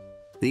penny.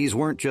 These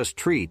weren't just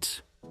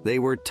treats. They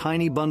were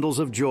tiny bundles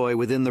of joy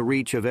within the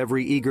reach of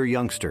every eager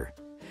youngster.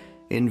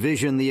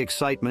 Envision the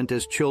excitement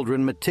as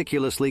children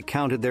meticulously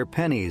counted their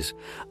pennies,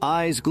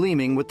 eyes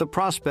gleaming with the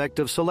prospect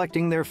of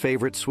selecting their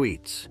favorite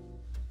sweets.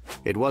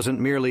 It wasn't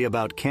merely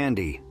about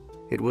candy.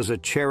 It was a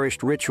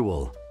cherished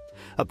ritual,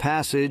 a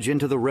passage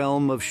into the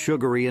realm of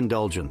sugary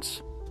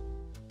indulgence.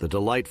 The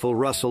delightful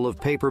rustle of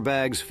paper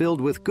bags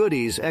filled with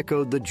goodies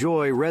echoed the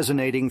joy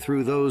resonating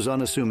through those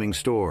unassuming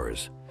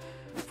stores.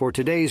 For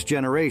today's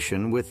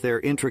generation, with their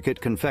intricate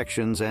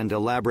confections and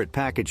elaborate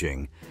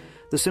packaging,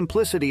 the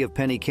simplicity of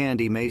penny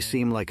candy may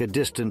seem like a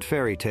distant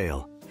fairy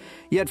tale.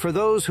 Yet for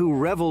those who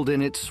reveled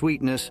in its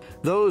sweetness,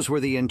 those were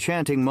the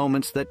enchanting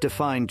moments that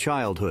defined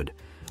childhood,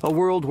 a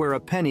world where a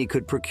penny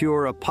could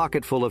procure a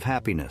pocketful of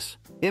happiness.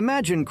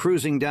 Imagine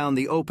cruising down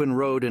the open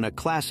road in a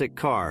classic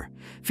car,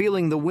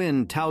 feeling the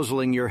wind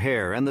tousling your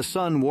hair and the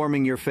sun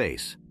warming your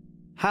face.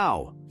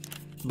 How?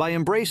 By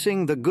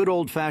embracing the good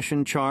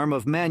old-fashioned charm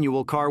of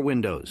manual car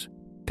windows.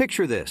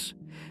 Picture this.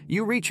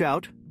 You reach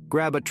out,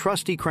 grab a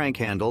trusty crank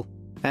handle,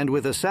 and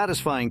with a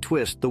satisfying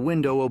twist, the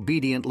window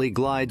obediently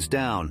glides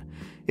down.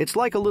 It's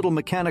like a little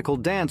mechanical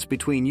dance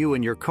between you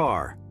and your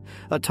car,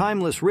 a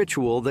timeless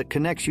ritual that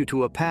connects you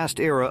to a past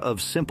era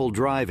of simple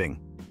driving.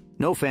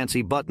 No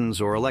fancy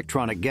buttons or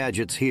electronic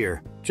gadgets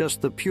here,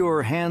 just the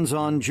pure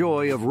hands-on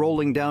joy of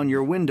rolling down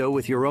your window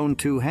with your own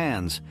two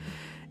hands.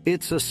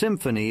 It's a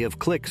symphony of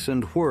clicks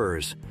and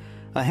whirs,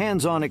 a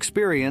hands-on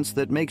experience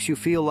that makes you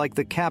feel like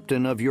the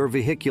captain of your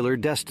vehicular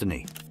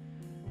destiny.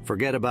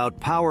 Forget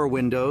about power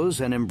windows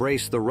and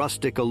embrace the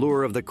rustic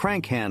allure of the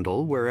crank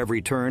handle, where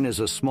every turn is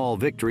a small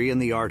victory in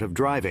the art of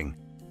driving.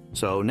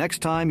 So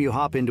next time you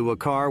hop into a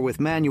car with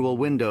manual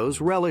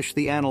windows, relish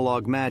the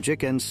analog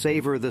magic and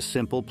savor the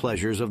simple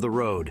pleasures of the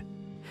road.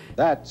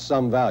 That's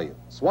some value.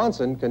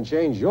 Swanson can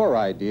change your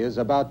ideas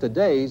about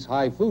today's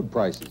high food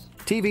prices.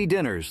 TV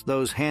dinners,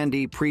 those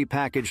handy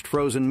pre-packaged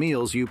frozen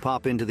meals you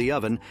pop into the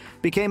oven,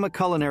 became a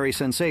culinary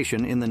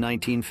sensation in the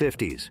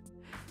 1950s.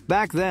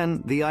 Back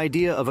then, the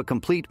idea of a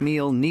complete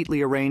meal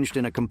neatly arranged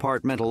in a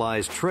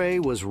compartmentalized tray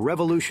was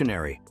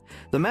revolutionary.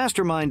 The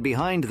mastermind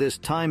behind this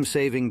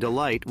time-saving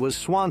delight was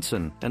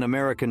Swanson, an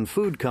American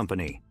food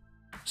company.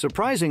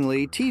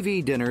 Surprisingly,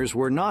 TV dinners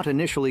were not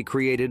initially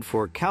created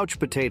for couch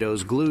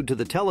potatoes glued to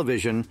the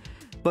television,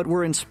 but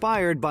were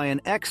inspired by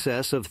an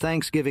excess of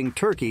Thanksgiving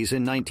turkeys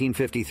in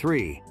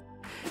 1953.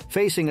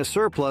 Facing a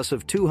surplus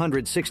of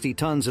 260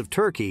 tons of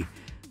turkey,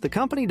 the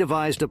company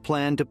devised a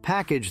plan to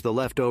package the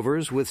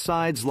leftovers with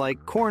sides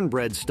like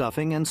cornbread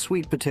stuffing and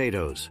sweet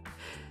potatoes.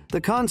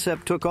 The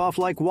concept took off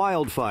like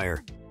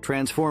wildfire,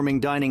 transforming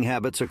dining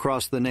habits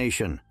across the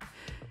nation.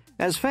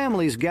 As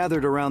families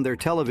gathered around their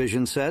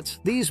television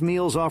sets, these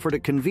meals offered a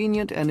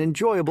convenient and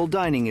enjoyable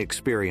dining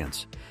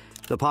experience.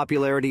 The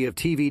popularity of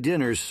TV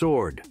dinners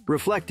soared,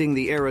 reflecting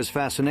the era's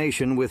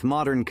fascination with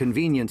modern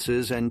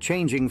conveniences and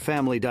changing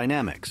family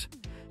dynamics.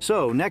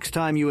 So, next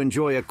time you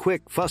enjoy a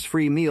quick,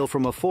 fuss-free meal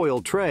from a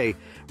foil tray,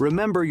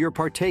 remember you're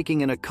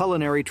partaking in a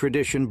culinary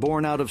tradition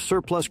born out of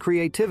surplus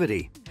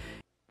creativity.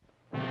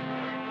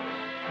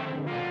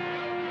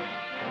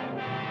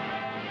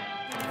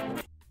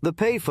 The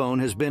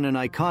payphone has been an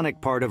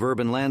iconic part of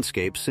urban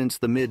landscapes since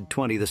the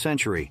mid-20th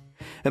century.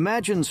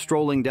 Imagine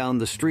strolling down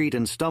the street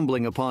and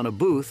stumbling upon a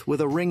booth with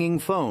a ringing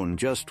phone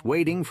just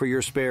waiting for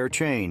your spare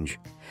change.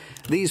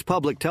 These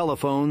public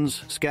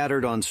telephones,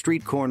 scattered on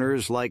street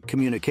corners like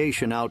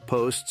communication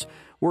outposts,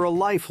 were a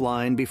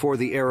lifeline before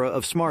the era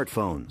of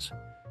smartphones.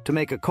 To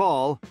make a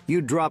call,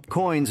 you'd drop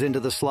coins into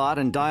the slot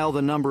and dial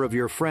the number of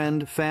your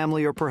friend,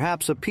 family, or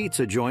perhaps a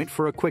pizza joint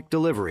for a quick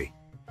delivery.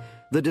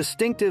 The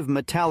distinctive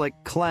metallic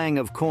clang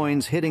of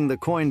coins hitting the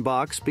coin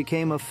box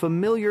became a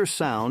familiar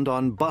sound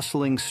on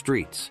bustling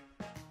streets.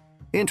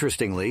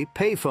 Interestingly,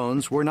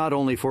 payphones were not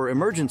only for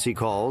emergency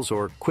calls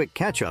or quick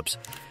catch-ups,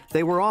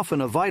 they were often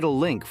a vital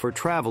link for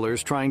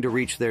travelers trying to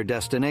reach their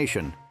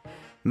destination.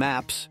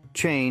 Maps,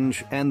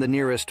 change, and the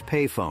nearest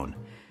payphone,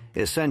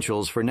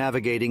 essentials for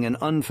navigating an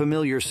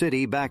unfamiliar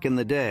city back in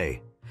the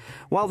day.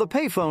 While the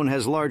payphone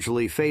has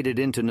largely faded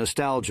into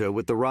nostalgia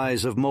with the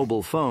rise of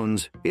mobile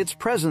phones, its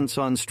presence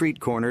on street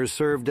corners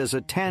served as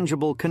a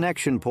tangible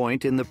connection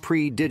point in the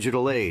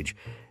pre-digital age,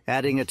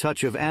 adding a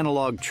touch of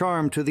analog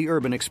charm to the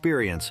urban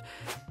experience.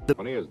 The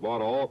company has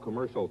bought all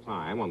commercial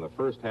time on the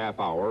first half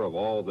hour of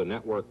all the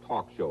network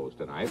talk shows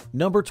tonight.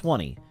 Number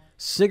 20.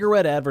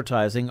 Cigarette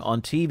advertising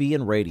on TV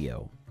and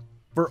radio.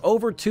 For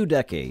over 2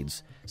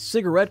 decades,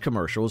 cigarette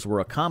commercials were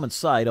a common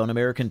sight on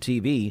American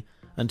TV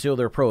until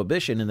their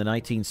prohibition in the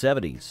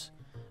 1970s.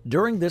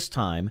 During this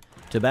time,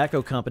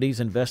 tobacco companies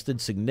invested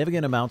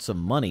significant amounts of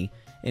money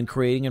in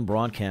creating and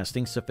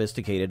broadcasting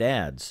sophisticated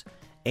ads,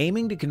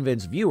 aiming to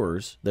convince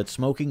viewers that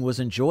smoking was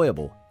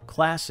enjoyable,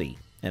 classy,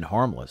 and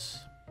harmless.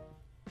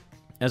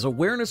 As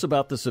awareness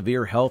about the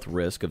severe health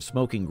risk of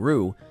smoking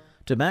grew,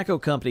 tobacco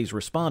companies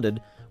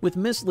responded with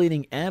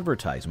misleading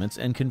advertisements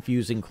and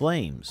confusing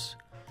claims.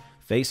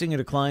 Facing a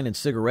decline in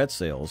cigarette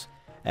sales,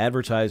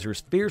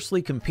 advertisers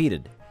fiercely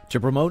competed to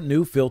promote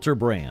new filter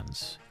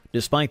brands.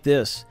 Despite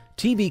this,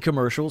 TV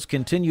commercials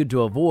continued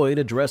to avoid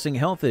addressing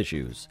health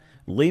issues,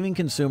 leaving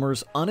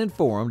consumers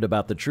uninformed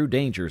about the true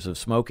dangers of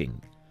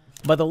smoking.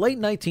 By the late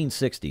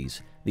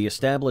 1960s, the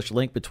established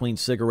link between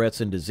cigarettes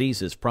and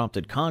diseases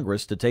prompted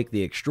Congress to take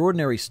the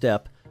extraordinary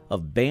step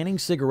of banning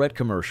cigarette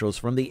commercials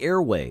from the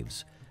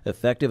airwaves,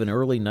 effective in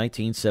early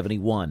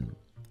 1971.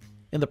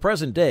 In the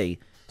present day,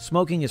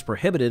 smoking is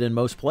prohibited in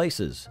most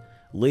places,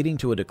 leading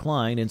to a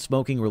decline in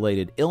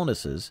smoking-related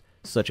illnesses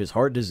such as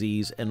heart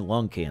disease and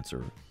lung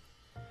cancer.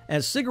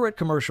 As cigarette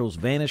commercials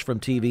vanished from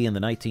TV in the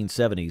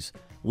 1970s,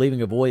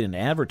 leaving a void in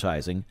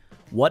advertising,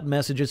 what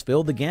messages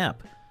filled the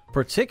gap,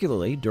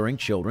 particularly during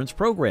children's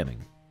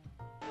programming?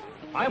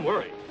 I'm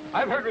worried.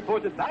 I've heard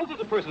reports that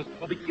thousands of persons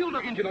will be killed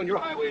or injured on your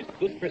highways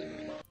this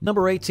Christmas.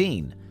 Number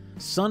 18.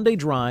 Sunday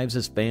drives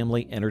as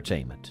family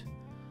entertainment.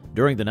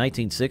 During the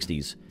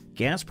 1960s,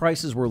 gas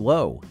prices were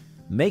low,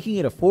 making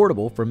it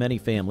affordable for many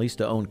families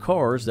to own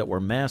cars that were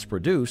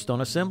mass-produced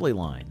on assembly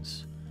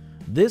lines.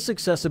 This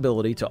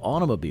accessibility to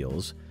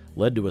automobiles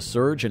led to a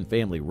surge in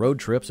family road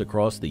trips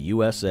across the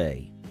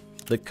USA.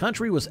 The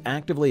country was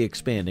actively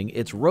expanding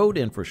its road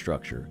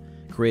infrastructure,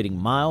 creating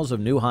miles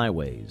of new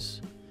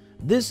highways.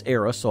 This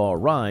era saw a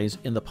rise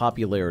in the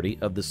popularity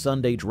of the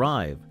Sunday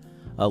drive,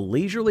 a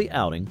leisurely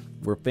outing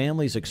where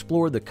families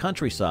explored the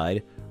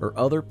countryside or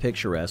other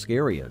picturesque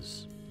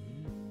areas.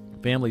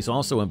 Families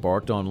also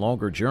embarked on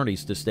longer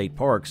journeys to state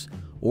parks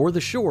or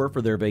the shore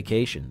for their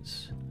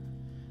vacations.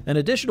 An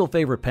additional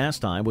favorite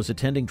pastime was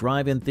attending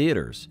drive-in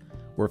theaters,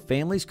 where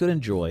families could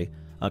enjoy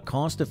a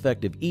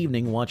cost-effective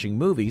evening watching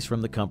movies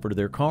from the comfort of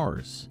their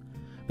cars.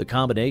 The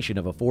combination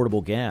of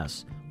affordable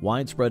gas,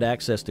 widespread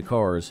access to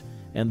cars,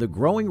 and the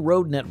growing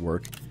road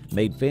network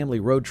made family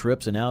road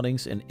trips and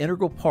outings an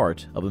integral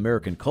part of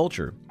American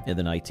culture in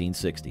the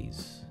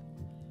 1960s.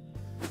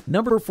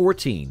 Number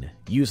 14.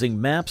 Using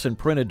maps and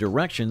printed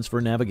directions for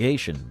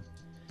navigation.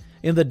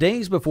 In the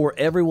days before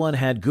everyone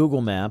had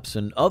Google Maps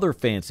and other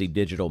fancy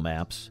digital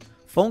maps,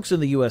 folks in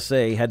the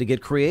USA had to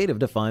get creative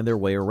to find their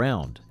way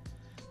around.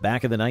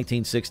 Back in the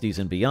 1960s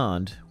and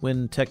beyond,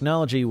 when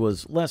technology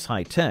was less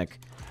high-tech,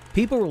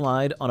 people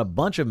relied on a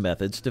bunch of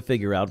methods to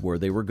figure out where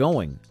they were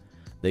going.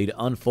 They'd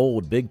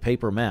unfold big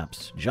paper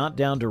maps, jot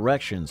down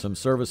directions from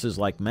services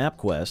like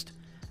MapQuest,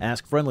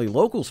 ask friendly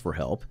locals for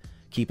help,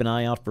 keep an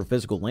eye out for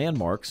physical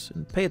landmarks,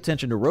 and pay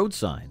attention to road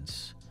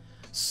signs.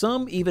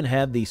 Some even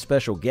had these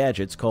special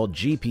gadgets called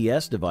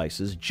GPS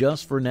devices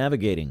just for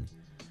navigating.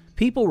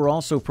 People were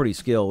also pretty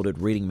skilled at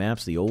reading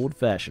maps the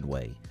old-fashioned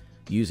way,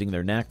 using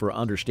their knack for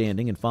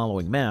understanding and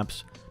following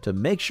maps to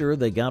make sure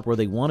they got where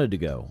they wanted to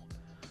go.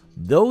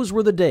 Those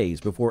were the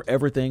days before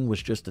everything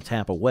was just a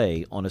tap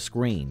away on a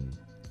screen.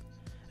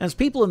 As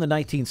people in the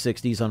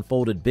 1960s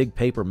unfolded big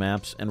paper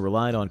maps and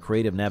relied on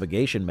creative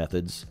navigation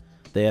methods,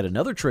 they had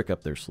another trick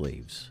up their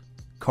sleeves: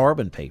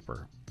 carbon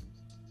paper.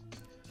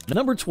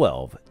 Number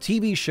 12.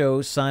 TV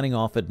shows signing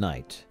off at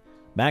night.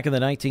 Back in the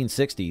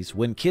 1960s,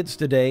 when kids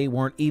today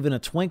weren't even a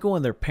twinkle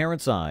in their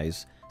parents'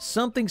 eyes,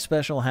 something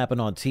special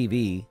happened on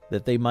TV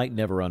that they might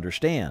never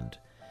understand.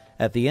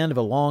 At the end of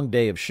a long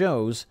day of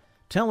shows,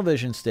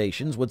 television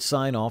stations would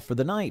sign off for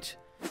the night.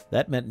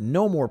 That meant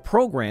no more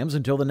programs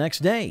until the next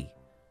day.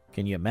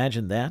 Can you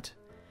imagine that?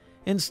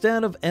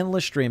 Instead of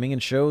endless streaming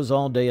and shows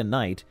all day and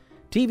night,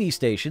 TV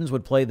stations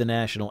would play the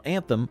national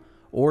anthem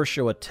or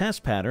show a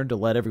test pattern to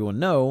let everyone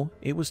know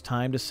it was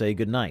time to say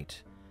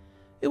goodnight.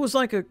 It was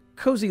like a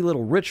cozy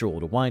little ritual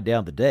to wind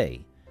down the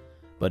day.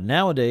 But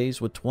nowadays,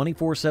 with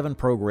 24/7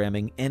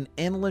 programming and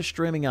endless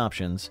streaming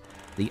options,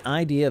 the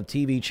idea of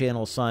TV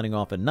channels signing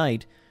off at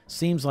night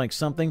seems like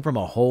something from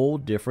a whole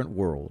different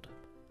world.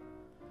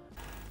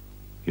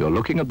 You're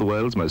looking at the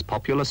world's most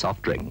popular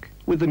soft drink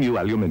with the new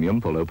aluminum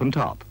pull-open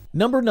top.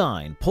 Number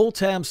 9.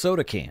 Pull-tab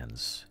soda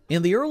cans.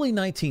 In the early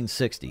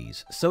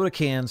 1960s, soda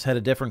cans had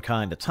a different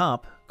kind of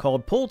top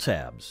called pull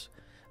tabs.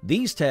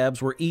 These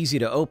tabs were easy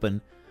to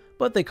open,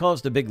 but they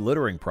caused a big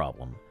littering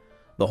problem.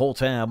 The whole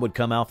tab would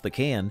come off the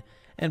can,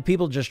 and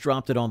people just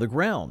dropped it on the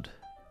ground.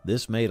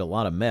 This made a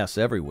lot of mess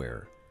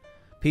everywhere.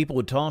 People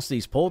would toss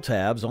these pull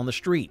tabs on the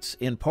streets,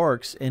 in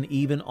parks, and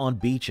even on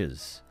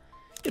beaches.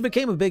 It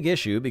became a big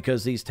issue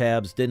because these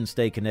tabs didn't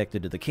stay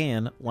connected to the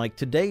can like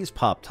today's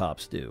pop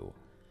tops do.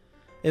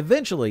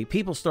 Eventually,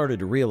 people started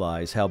to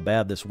realize how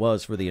bad this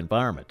was for the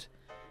environment,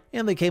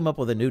 and they came up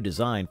with a new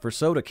design for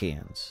soda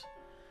cans.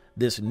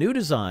 This new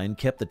design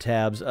kept the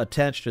tabs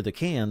attached to the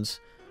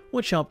cans,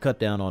 which helped cut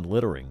down on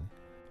littering.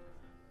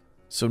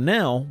 So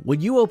now,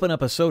 when you open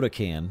up a soda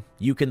can,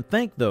 you can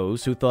thank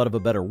those who thought of a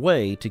better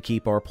way to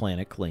keep our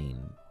planet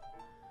clean.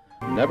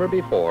 Never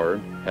before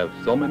have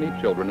so many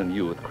children and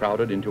youth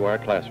crowded into our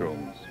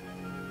classrooms.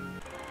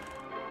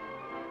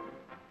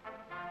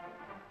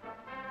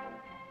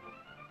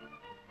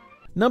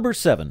 Number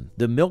 7.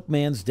 The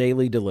milkman's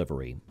daily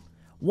delivery.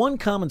 One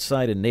common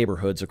sight in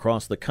neighborhoods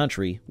across the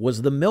country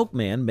was the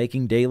milkman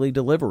making daily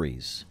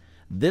deliveries.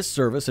 This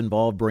service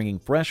involved bringing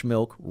fresh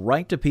milk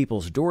right to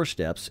people's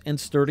doorsteps in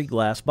sturdy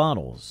glass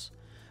bottles.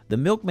 The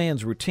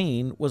milkman's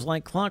routine was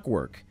like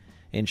clockwork,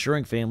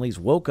 ensuring families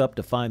woke up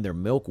to find their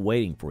milk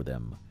waiting for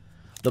them.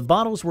 The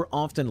bottles were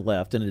often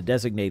left in a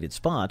designated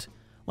spot,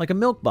 like a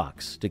milk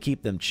box, to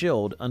keep them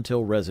chilled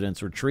until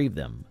residents retrieved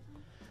them.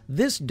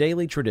 This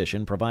daily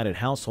tradition provided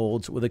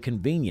households with a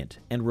convenient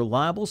and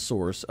reliable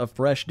source of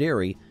fresh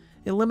dairy,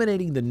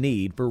 eliminating the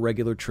need for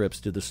regular trips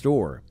to the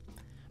store.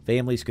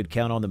 Families could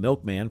count on the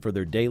milkman for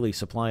their daily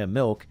supply of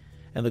milk,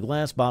 and the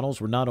glass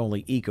bottles were not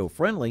only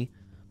eco-friendly,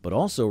 but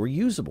also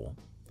reusable.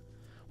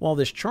 While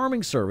this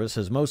charming service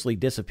has mostly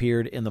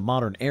disappeared in the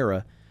modern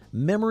era,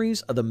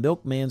 memories of the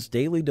milkman's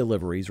daily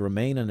deliveries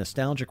remain a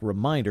nostalgic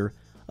reminder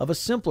of a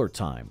simpler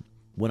time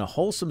when a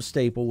wholesome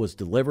staple was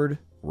delivered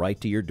right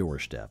to your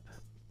doorstep.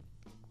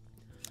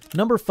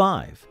 Number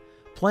 5.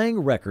 Playing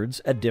records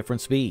at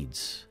different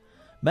speeds.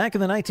 Back in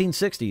the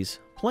 1960s,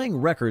 playing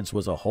records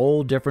was a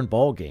whole different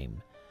ballgame.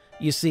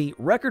 You see,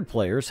 record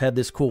players had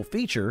this cool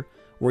feature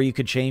where you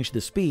could change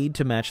the speed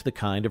to match the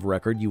kind of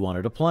record you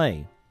wanted to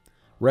play.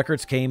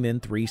 Records came in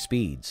 3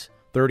 speeds: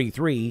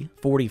 33,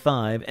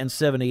 45, and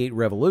 78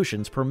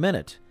 revolutions per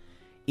minute.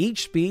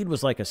 Each speed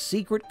was like a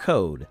secret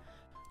code,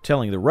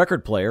 telling the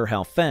record player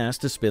how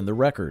fast to spin the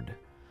record.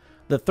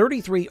 The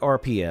 33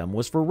 RPM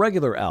was for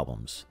regular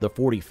albums, the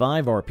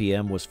 45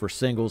 RPM was for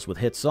singles with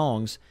hit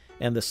songs,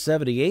 and the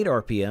 78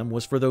 RPM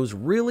was for those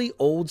really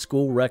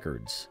old-school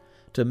records.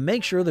 To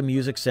make sure the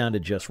music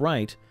sounded just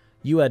right,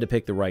 you had to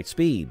pick the right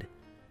speed.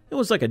 It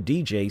was like a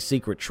DJ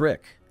secret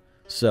trick.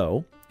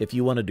 So, if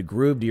you wanted to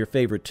groove to your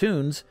favorite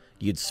tunes,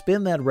 you'd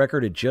spin that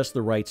record at just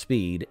the right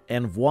speed,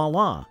 and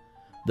voila!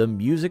 The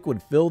music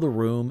would fill the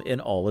room in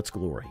all its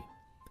glory.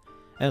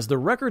 As the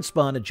record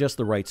spun at just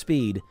the right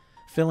speed,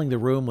 filling the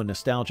room with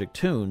nostalgic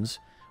tunes,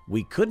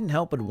 we couldn't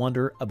help but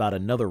wonder about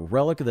another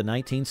relic of the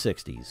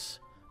 1960s,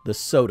 the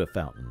soda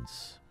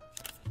fountains.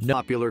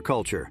 Popular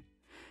culture.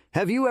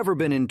 Have you ever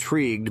been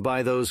intrigued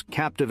by those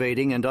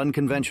captivating and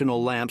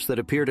unconventional lamps that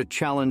appear to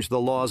challenge the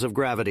laws of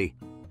gravity?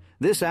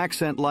 This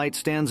accent light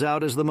stands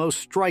out as the most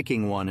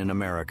striking one in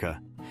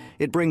America.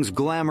 It brings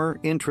glamour,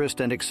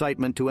 interest, and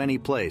excitement to any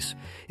place.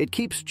 It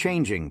keeps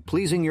changing,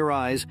 pleasing your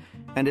eyes,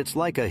 and it's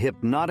like a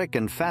hypnotic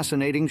and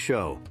fascinating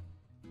show.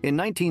 In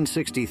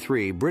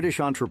 1963, British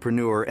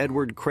entrepreneur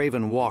Edward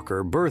Craven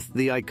Walker birthed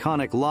the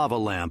iconic lava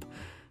lamp,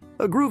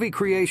 a groovy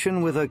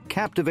creation with a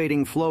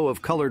captivating flow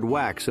of colored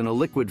wax in a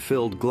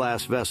liquid-filled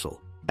glass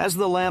vessel. As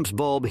the lamp's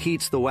bulb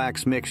heats the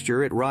wax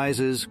mixture, it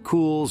rises,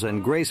 cools,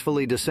 and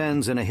gracefully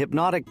descends in a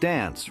hypnotic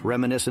dance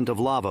reminiscent of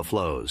lava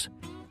flows,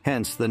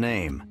 hence the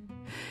name.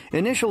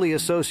 Initially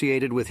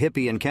associated with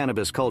hippie and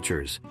cannabis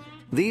cultures,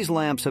 these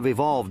lamps have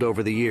evolved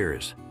over the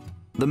years.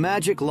 The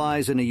magic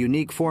lies in a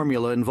unique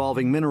formula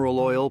involving mineral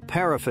oil,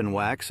 paraffin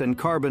wax, and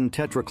carbon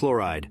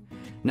tetrachloride,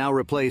 now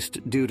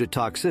replaced due to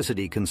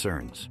toxicity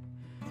concerns.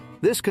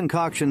 This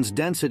concoction's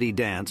density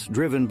dance,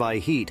 driven by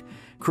heat,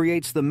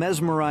 creates the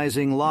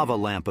mesmerizing lava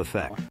lamp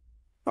effect.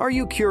 Are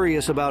you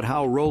curious about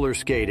how roller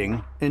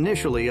skating,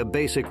 initially a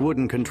basic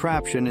wooden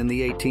contraption in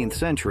the 18th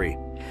century,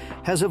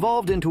 has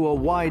evolved into a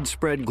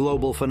widespread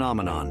global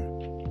phenomenon?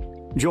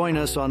 Join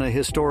us on a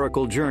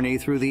historical journey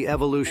through the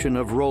evolution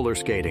of roller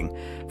skating,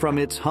 from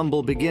its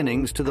humble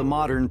beginnings to the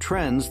modern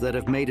trends that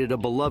have made it a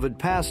beloved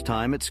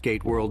pastime at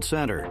Skate World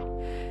Center.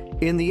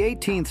 In the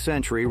 18th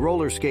century,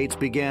 roller skates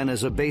began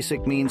as a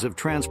basic means of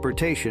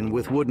transportation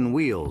with wooden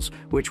wheels,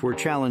 which were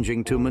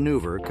challenging to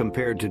maneuver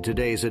compared to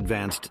today's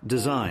advanced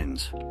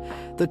designs.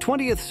 The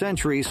 20th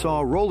century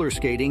saw roller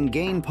skating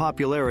gain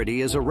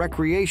popularity as a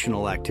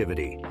recreational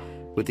activity,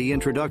 with the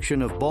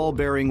introduction of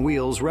ball-bearing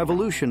wheels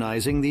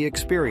revolutionizing the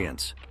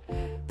experience.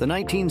 The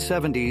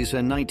 1970s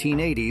and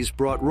 1980s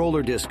brought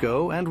roller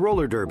disco and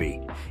roller derby,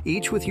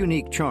 each with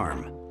unique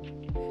charm.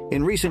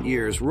 In recent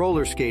years,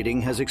 roller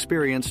skating has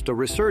experienced a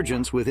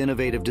resurgence with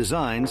innovative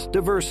designs,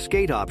 diverse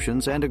skate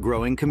options, and a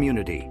growing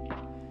community.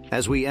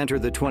 As we enter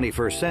the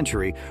 21st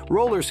century,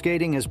 roller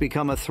skating has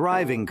become a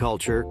thriving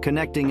culture,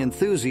 connecting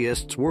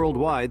enthusiasts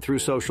worldwide through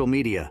social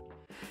media.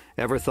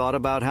 Ever thought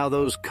about how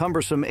those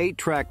cumbersome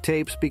 8-track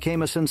tapes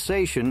became a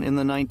sensation in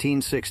the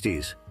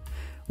 1960s?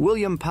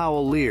 William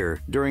Powell Lear,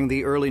 during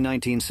the early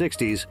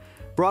 1960s,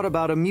 brought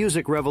about a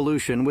music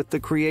revolution with the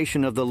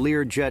creation of the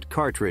Learjet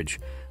cartridge,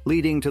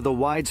 leading to the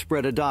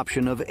widespread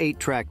adoption of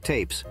 8-track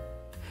tapes.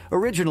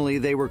 Originally,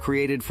 they were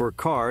created for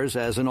cars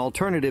as an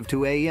alternative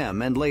to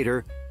AM and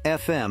later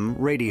FM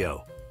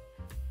radio.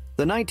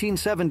 The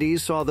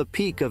 1970s saw the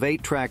peak of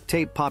 8-track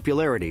tape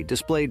popularity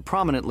displayed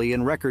prominently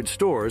in record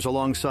stores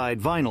alongside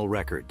vinyl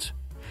records.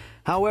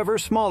 However,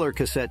 smaller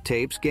cassette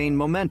tapes gained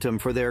momentum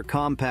for their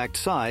compact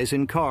size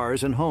in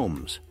cars and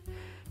homes.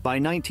 By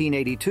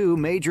 1982,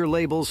 major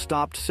labels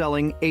stopped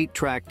selling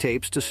 8-track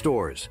tapes to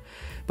stores,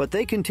 but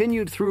they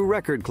continued through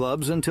record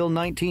clubs until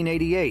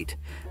 1988,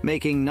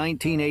 making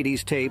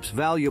 1980s tapes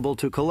valuable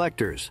to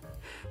collectors.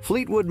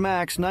 Fleetwood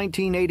Mac's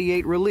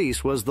 1988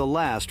 release was the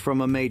last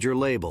from a major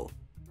label.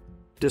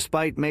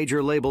 Despite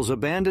major labels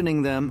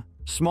abandoning them,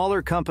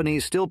 smaller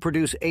companies still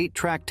produce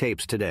 8-track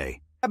tapes today.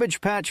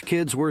 Cabbage Patch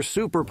Kids were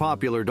super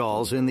popular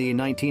dolls in the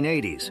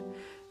 1980s.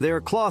 They're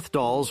cloth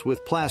dolls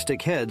with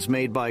plastic heads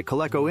made by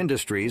Coleco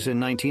Industries in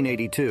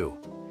 1982.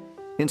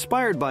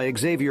 Inspired by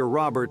Xavier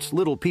Roberts'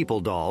 Little People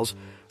dolls,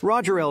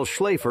 Roger L.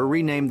 Schlafer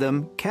renamed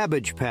them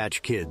Cabbage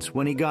Patch Kids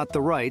when he got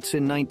the rights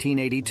in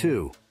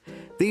 1982.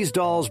 These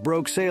dolls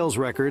broke sales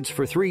records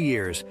for 3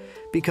 years,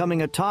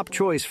 becoming a top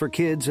choice for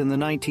kids in the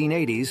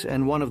 1980s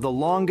and one of the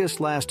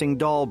longest-lasting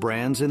doll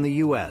brands in the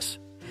U.S.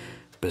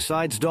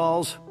 Besides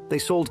dolls, they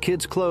sold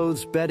kids'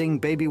 clothes,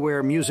 bedding,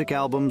 babywear, music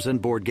albums, and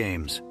board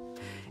games.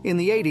 In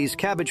the 80s,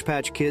 Cabbage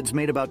Patch Kids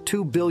made about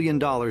 $2 billion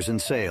in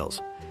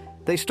sales.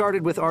 They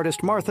started with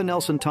artist Martha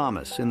Nelson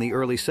Thomas in the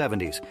early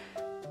 70s,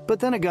 but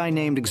then a guy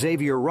named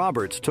Xavier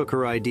Roberts took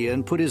her idea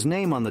and put his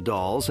name on the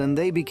dolls, and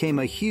they became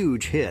a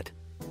huge hit.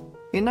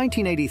 In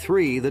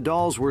 1983, the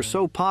dolls were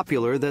so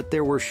popular that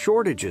there were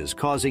shortages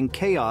causing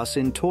chaos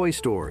in toy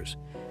stores.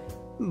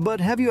 But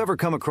have you ever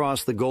come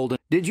across the golden...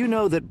 Did you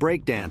know that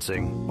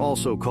breakdancing,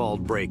 also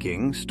called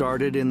breaking,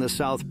 started in the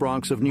South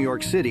Bronx of New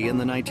York City in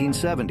the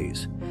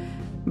 1970s?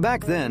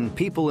 Back then,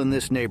 people in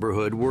this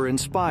neighborhood were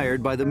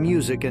inspired by the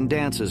music and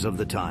dances of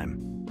the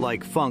time,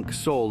 like funk,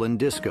 soul, and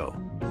disco.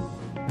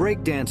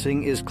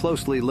 Breakdancing is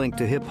closely linked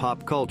to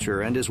hip-hop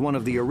culture and is one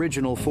of the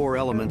original 4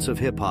 elements of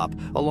hip-hop,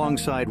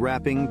 alongside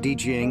rapping,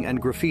 DJing,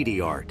 and graffiti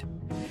art.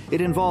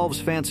 It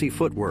involves fancy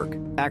footwork,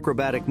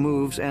 acrobatic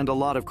moves, and a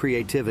lot of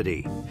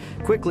creativity.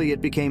 Quickly, it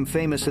became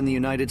famous in the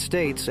United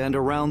States and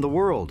around the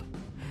world.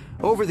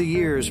 Over the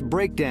years,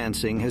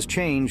 breakdancing has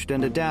changed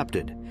and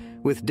adapted,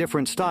 with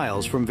different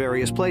styles from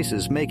various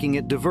places, making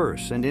it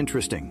diverse and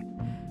interesting.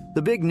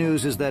 The big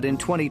news is that in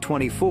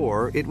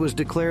 2024, it was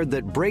declared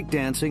that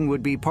breakdancing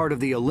would be part of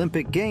the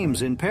Olympic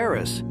Games in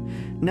Paris.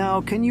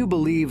 Now, can you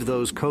believe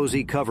those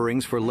cozy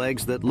coverings for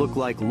legs that look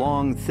like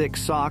long, thick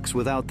socks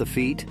without the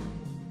feet?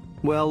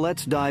 Well,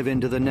 let's dive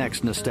into the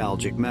next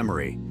nostalgic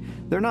memory.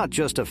 They're not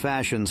just a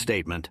fashion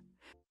statement.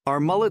 Are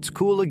mullets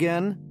cool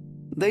again?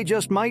 They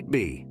just might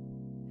be.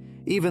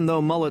 Even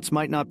though mullets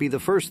might not be the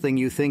first thing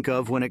you think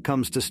of when it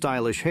comes to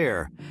stylish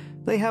hair,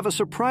 they have a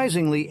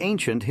surprisingly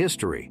ancient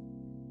history.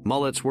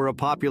 Mullets were a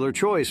popular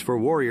choice for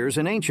warriors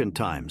in ancient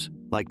times,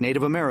 like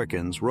Native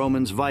Americans,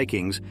 Romans,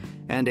 Vikings,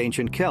 and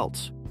ancient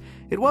Celts.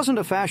 It wasn't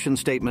a fashion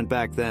statement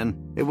back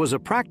then. It was a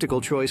practical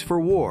choice for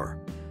war.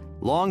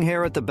 Long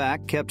hair at the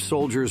back kept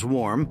soldiers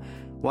warm,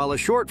 while a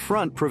short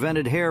front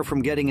prevented hair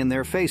from getting in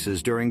their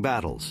faces during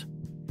battles.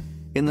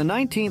 In the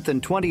 19th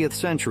and 20th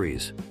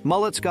centuries,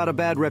 mullets got a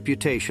bad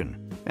reputation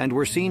and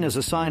were seen as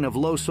a sign of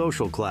low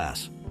social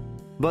class.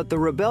 But the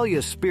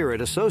rebellious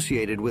spirit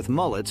associated with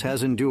mullets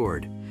has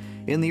endured.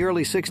 In the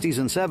early 60s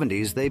and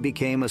 70s, they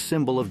became a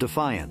symbol of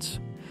defiance.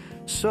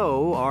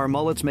 So, are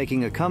mullets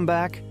making a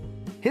comeback?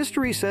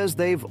 History says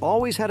they've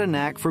always had a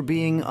knack for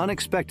being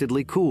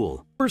unexpectedly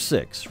cool. Number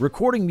 6.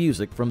 Recording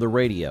music from the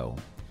radio.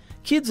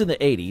 Kids in the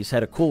 80s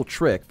had a cool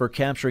trick for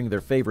capturing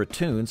their favorite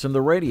tunes from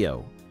the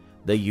radio.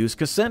 They used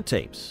cassette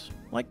tapes,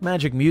 like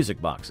magic music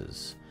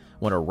boxes.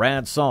 When a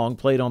rad song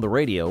played on the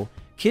radio,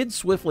 kids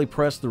swiftly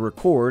pressed the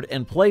record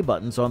and play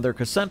buttons on their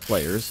cassette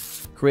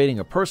players, creating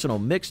a personal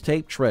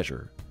mixtape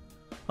treasure.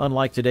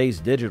 Unlike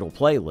today's digital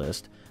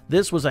playlist,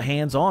 this was a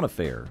hands-on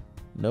affair.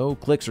 No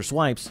clicks or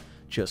swipes,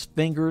 just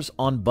fingers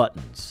on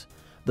buttons.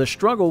 The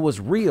struggle was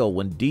real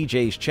when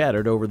DJs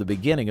chattered over the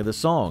beginning of the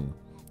song.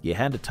 You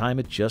had to time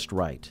it just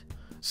right.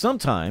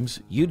 Sometimes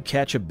you'd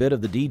catch a bit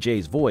of the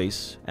DJ's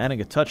voice, adding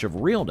a touch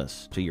of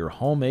realness to your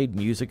homemade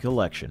music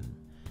collection.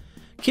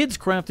 Kids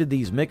crafted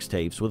these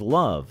mixtapes with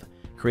love,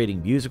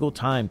 creating musical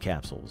time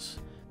capsules.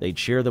 They'd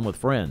share them with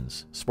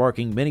friends,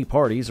 sparking mini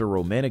parties or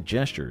romantic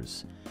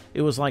gestures.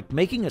 It was like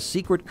making a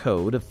secret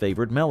code of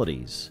favorite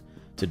melodies.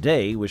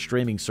 Today, with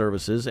streaming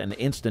services and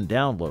instant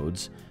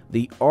downloads,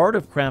 the art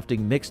of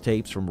crafting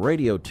mixtapes from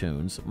radio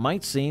tunes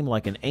might seem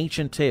like an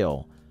ancient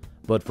tale,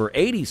 but for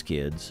 80s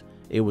kids,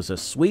 it was a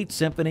sweet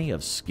symphony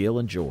of skill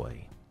and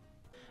joy.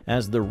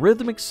 As the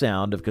rhythmic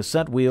sound of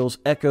cassette wheels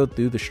echoed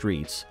through the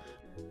streets,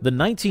 the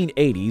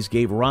 1980s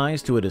gave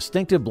rise to a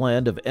distinctive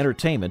blend of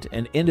entertainment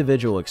and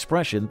individual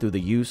expression through the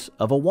use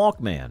of a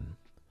Walkman.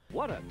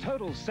 What a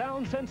total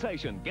sound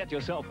sensation. Get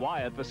yourself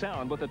wired for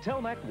sound with the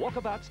Telmac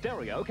Walkabout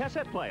Stereo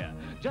cassette player.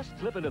 Just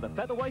slip into the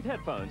featherweight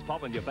headphones,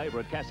 pop in your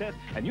favorite cassette,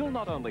 and you'll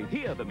not only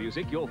hear the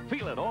music, you'll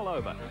feel it all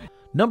over.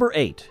 Number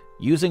 8.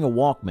 Using a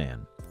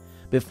Walkman.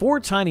 Before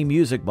tiny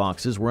music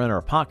boxes were in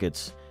our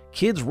pockets,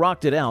 kids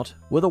rocked it out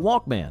with a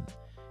Walkman.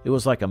 It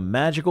was like a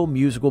magical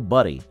musical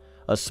buddy,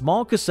 a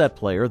small cassette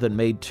player that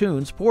made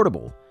tunes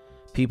portable.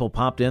 People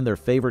popped in their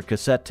favorite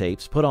cassette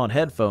tapes, put on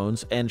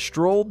headphones, and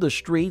strolled the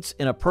streets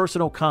in a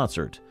personal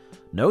concert.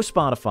 No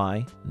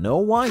Spotify, no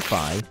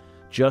Wi-Fi,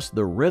 just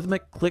the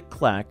rhythmic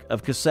click-clack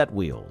of cassette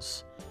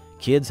wheels.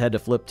 Kids had to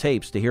flip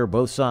tapes to hear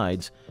both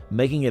sides,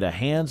 making it a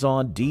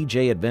hands-on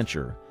DJ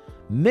adventure.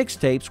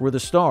 Mixtapes were the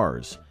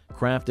stars,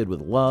 crafted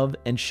with love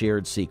and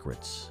shared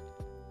secrets.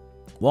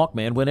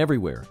 Walkman went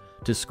everywhere,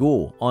 to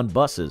school, on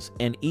buses,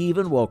 and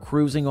even while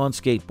cruising on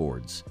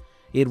skateboards.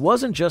 It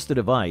wasn't just a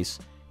device,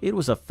 it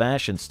was a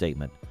fashion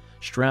statement,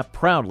 strapped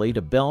proudly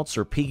to belts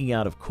or peeking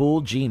out of cool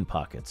jean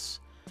pockets.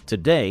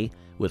 Today,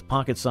 with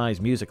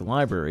pocket-sized music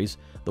libraries,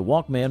 the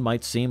Walkman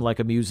might seem like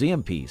a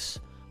museum piece,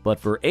 but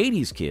for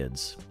 80s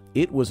kids,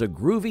 it was a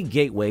groovy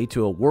gateway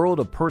to a world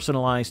of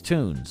personalized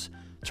tunes,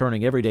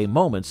 turning everyday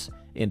moments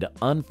into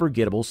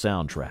unforgettable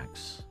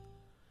soundtracks.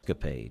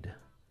 Escapade.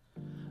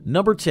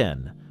 Number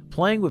 10.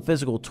 Playing with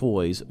physical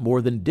toys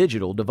more than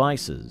digital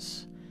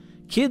devices.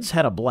 Kids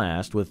had a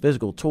blast with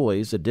physical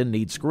toys that didn't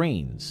need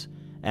screens.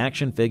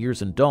 Action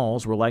figures and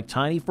dolls were like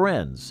tiny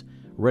friends,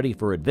 ready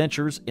for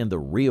adventures in the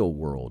real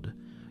world.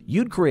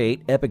 You'd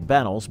create epic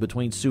battles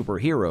between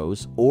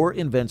superheroes or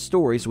invent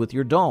stories with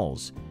your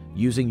dolls,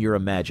 using your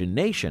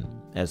imagination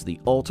as the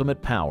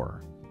ultimate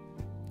power.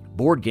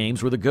 Board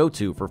games were the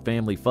go-to for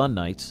family fun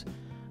nights.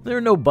 There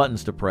are no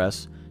buttons to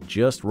press,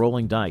 just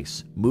rolling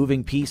dice,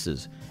 moving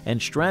pieces, and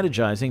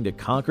strategizing to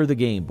conquer the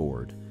game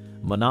board.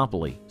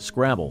 Monopoly,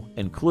 Scrabble,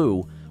 and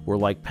Clue were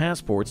like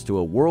passports to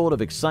a world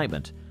of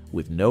excitement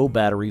with no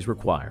batteries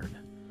required.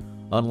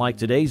 Unlike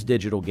today's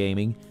digital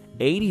gaming,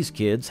 80s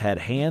kids had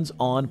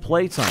hands-on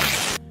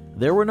playtime.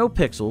 There were no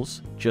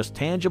pixels, just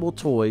tangible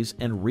toys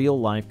and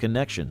real-life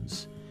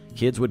connections.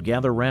 Kids would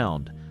gather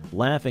round,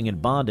 laughing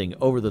and bonding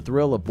over the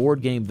thrill of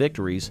board game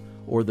victories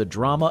or the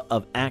drama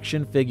of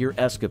action figure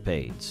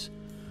escapades.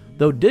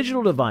 Though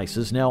digital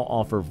devices now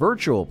offer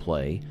virtual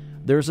play,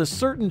 there's a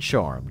certain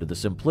charm to the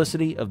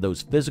simplicity of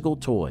those physical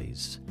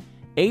toys.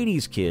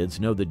 80s kids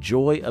know the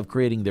joy of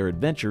creating their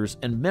adventures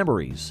and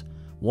memories,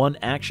 one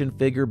action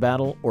figure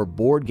battle or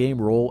board game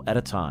roll at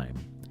a time.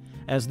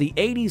 As the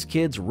 80s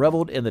kids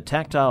reveled in the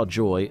tactile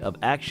joy of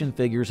action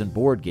figures and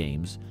board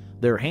games,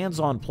 their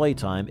hands-on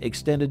playtime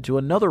extended to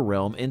another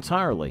realm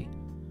entirely,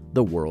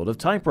 the world of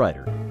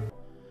typewriter.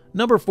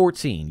 Number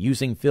 14.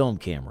 Using film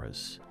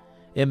cameras.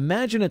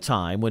 Imagine a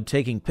time when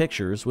taking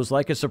pictures was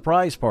like a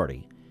surprise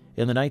party.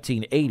 In the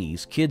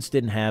 1980s, kids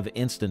didn't have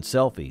instant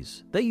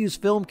selfies. They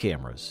used film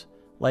cameras,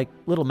 like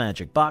little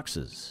magic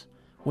boxes.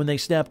 When they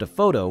snapped a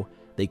photo,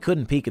 they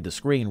couldn't peek at the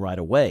screen right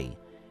away.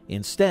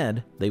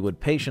 Instead, they would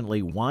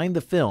patiently wind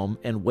the film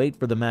and wait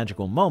for the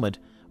magical moment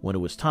when it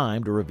was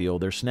time to reveal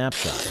their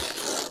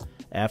snapshot.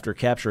 After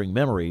capturing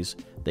memories,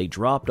 They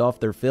dropped off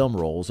their film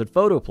rolls at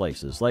photo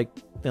places like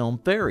film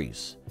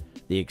fairies.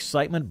 The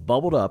excitement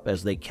bubbled up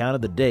as they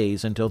counted the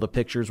days until the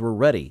pictures were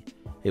ready.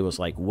 It was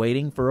like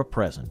waiting for a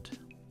present.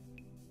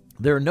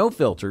 There are no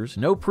filters,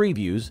 no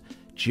previews,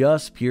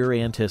 just pure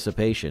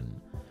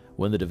anticipation.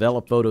 When the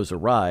developed photos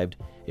arrived,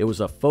 it was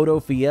a photo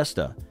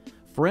fiesta.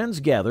 Friends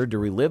gathered to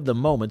relive the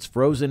moments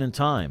frozen in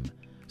time.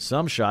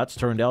 Some shots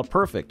turned out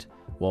perfect,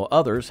 while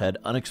others had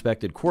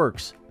unexpected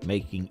quirks,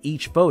 making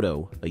each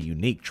photo a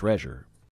unique treasure.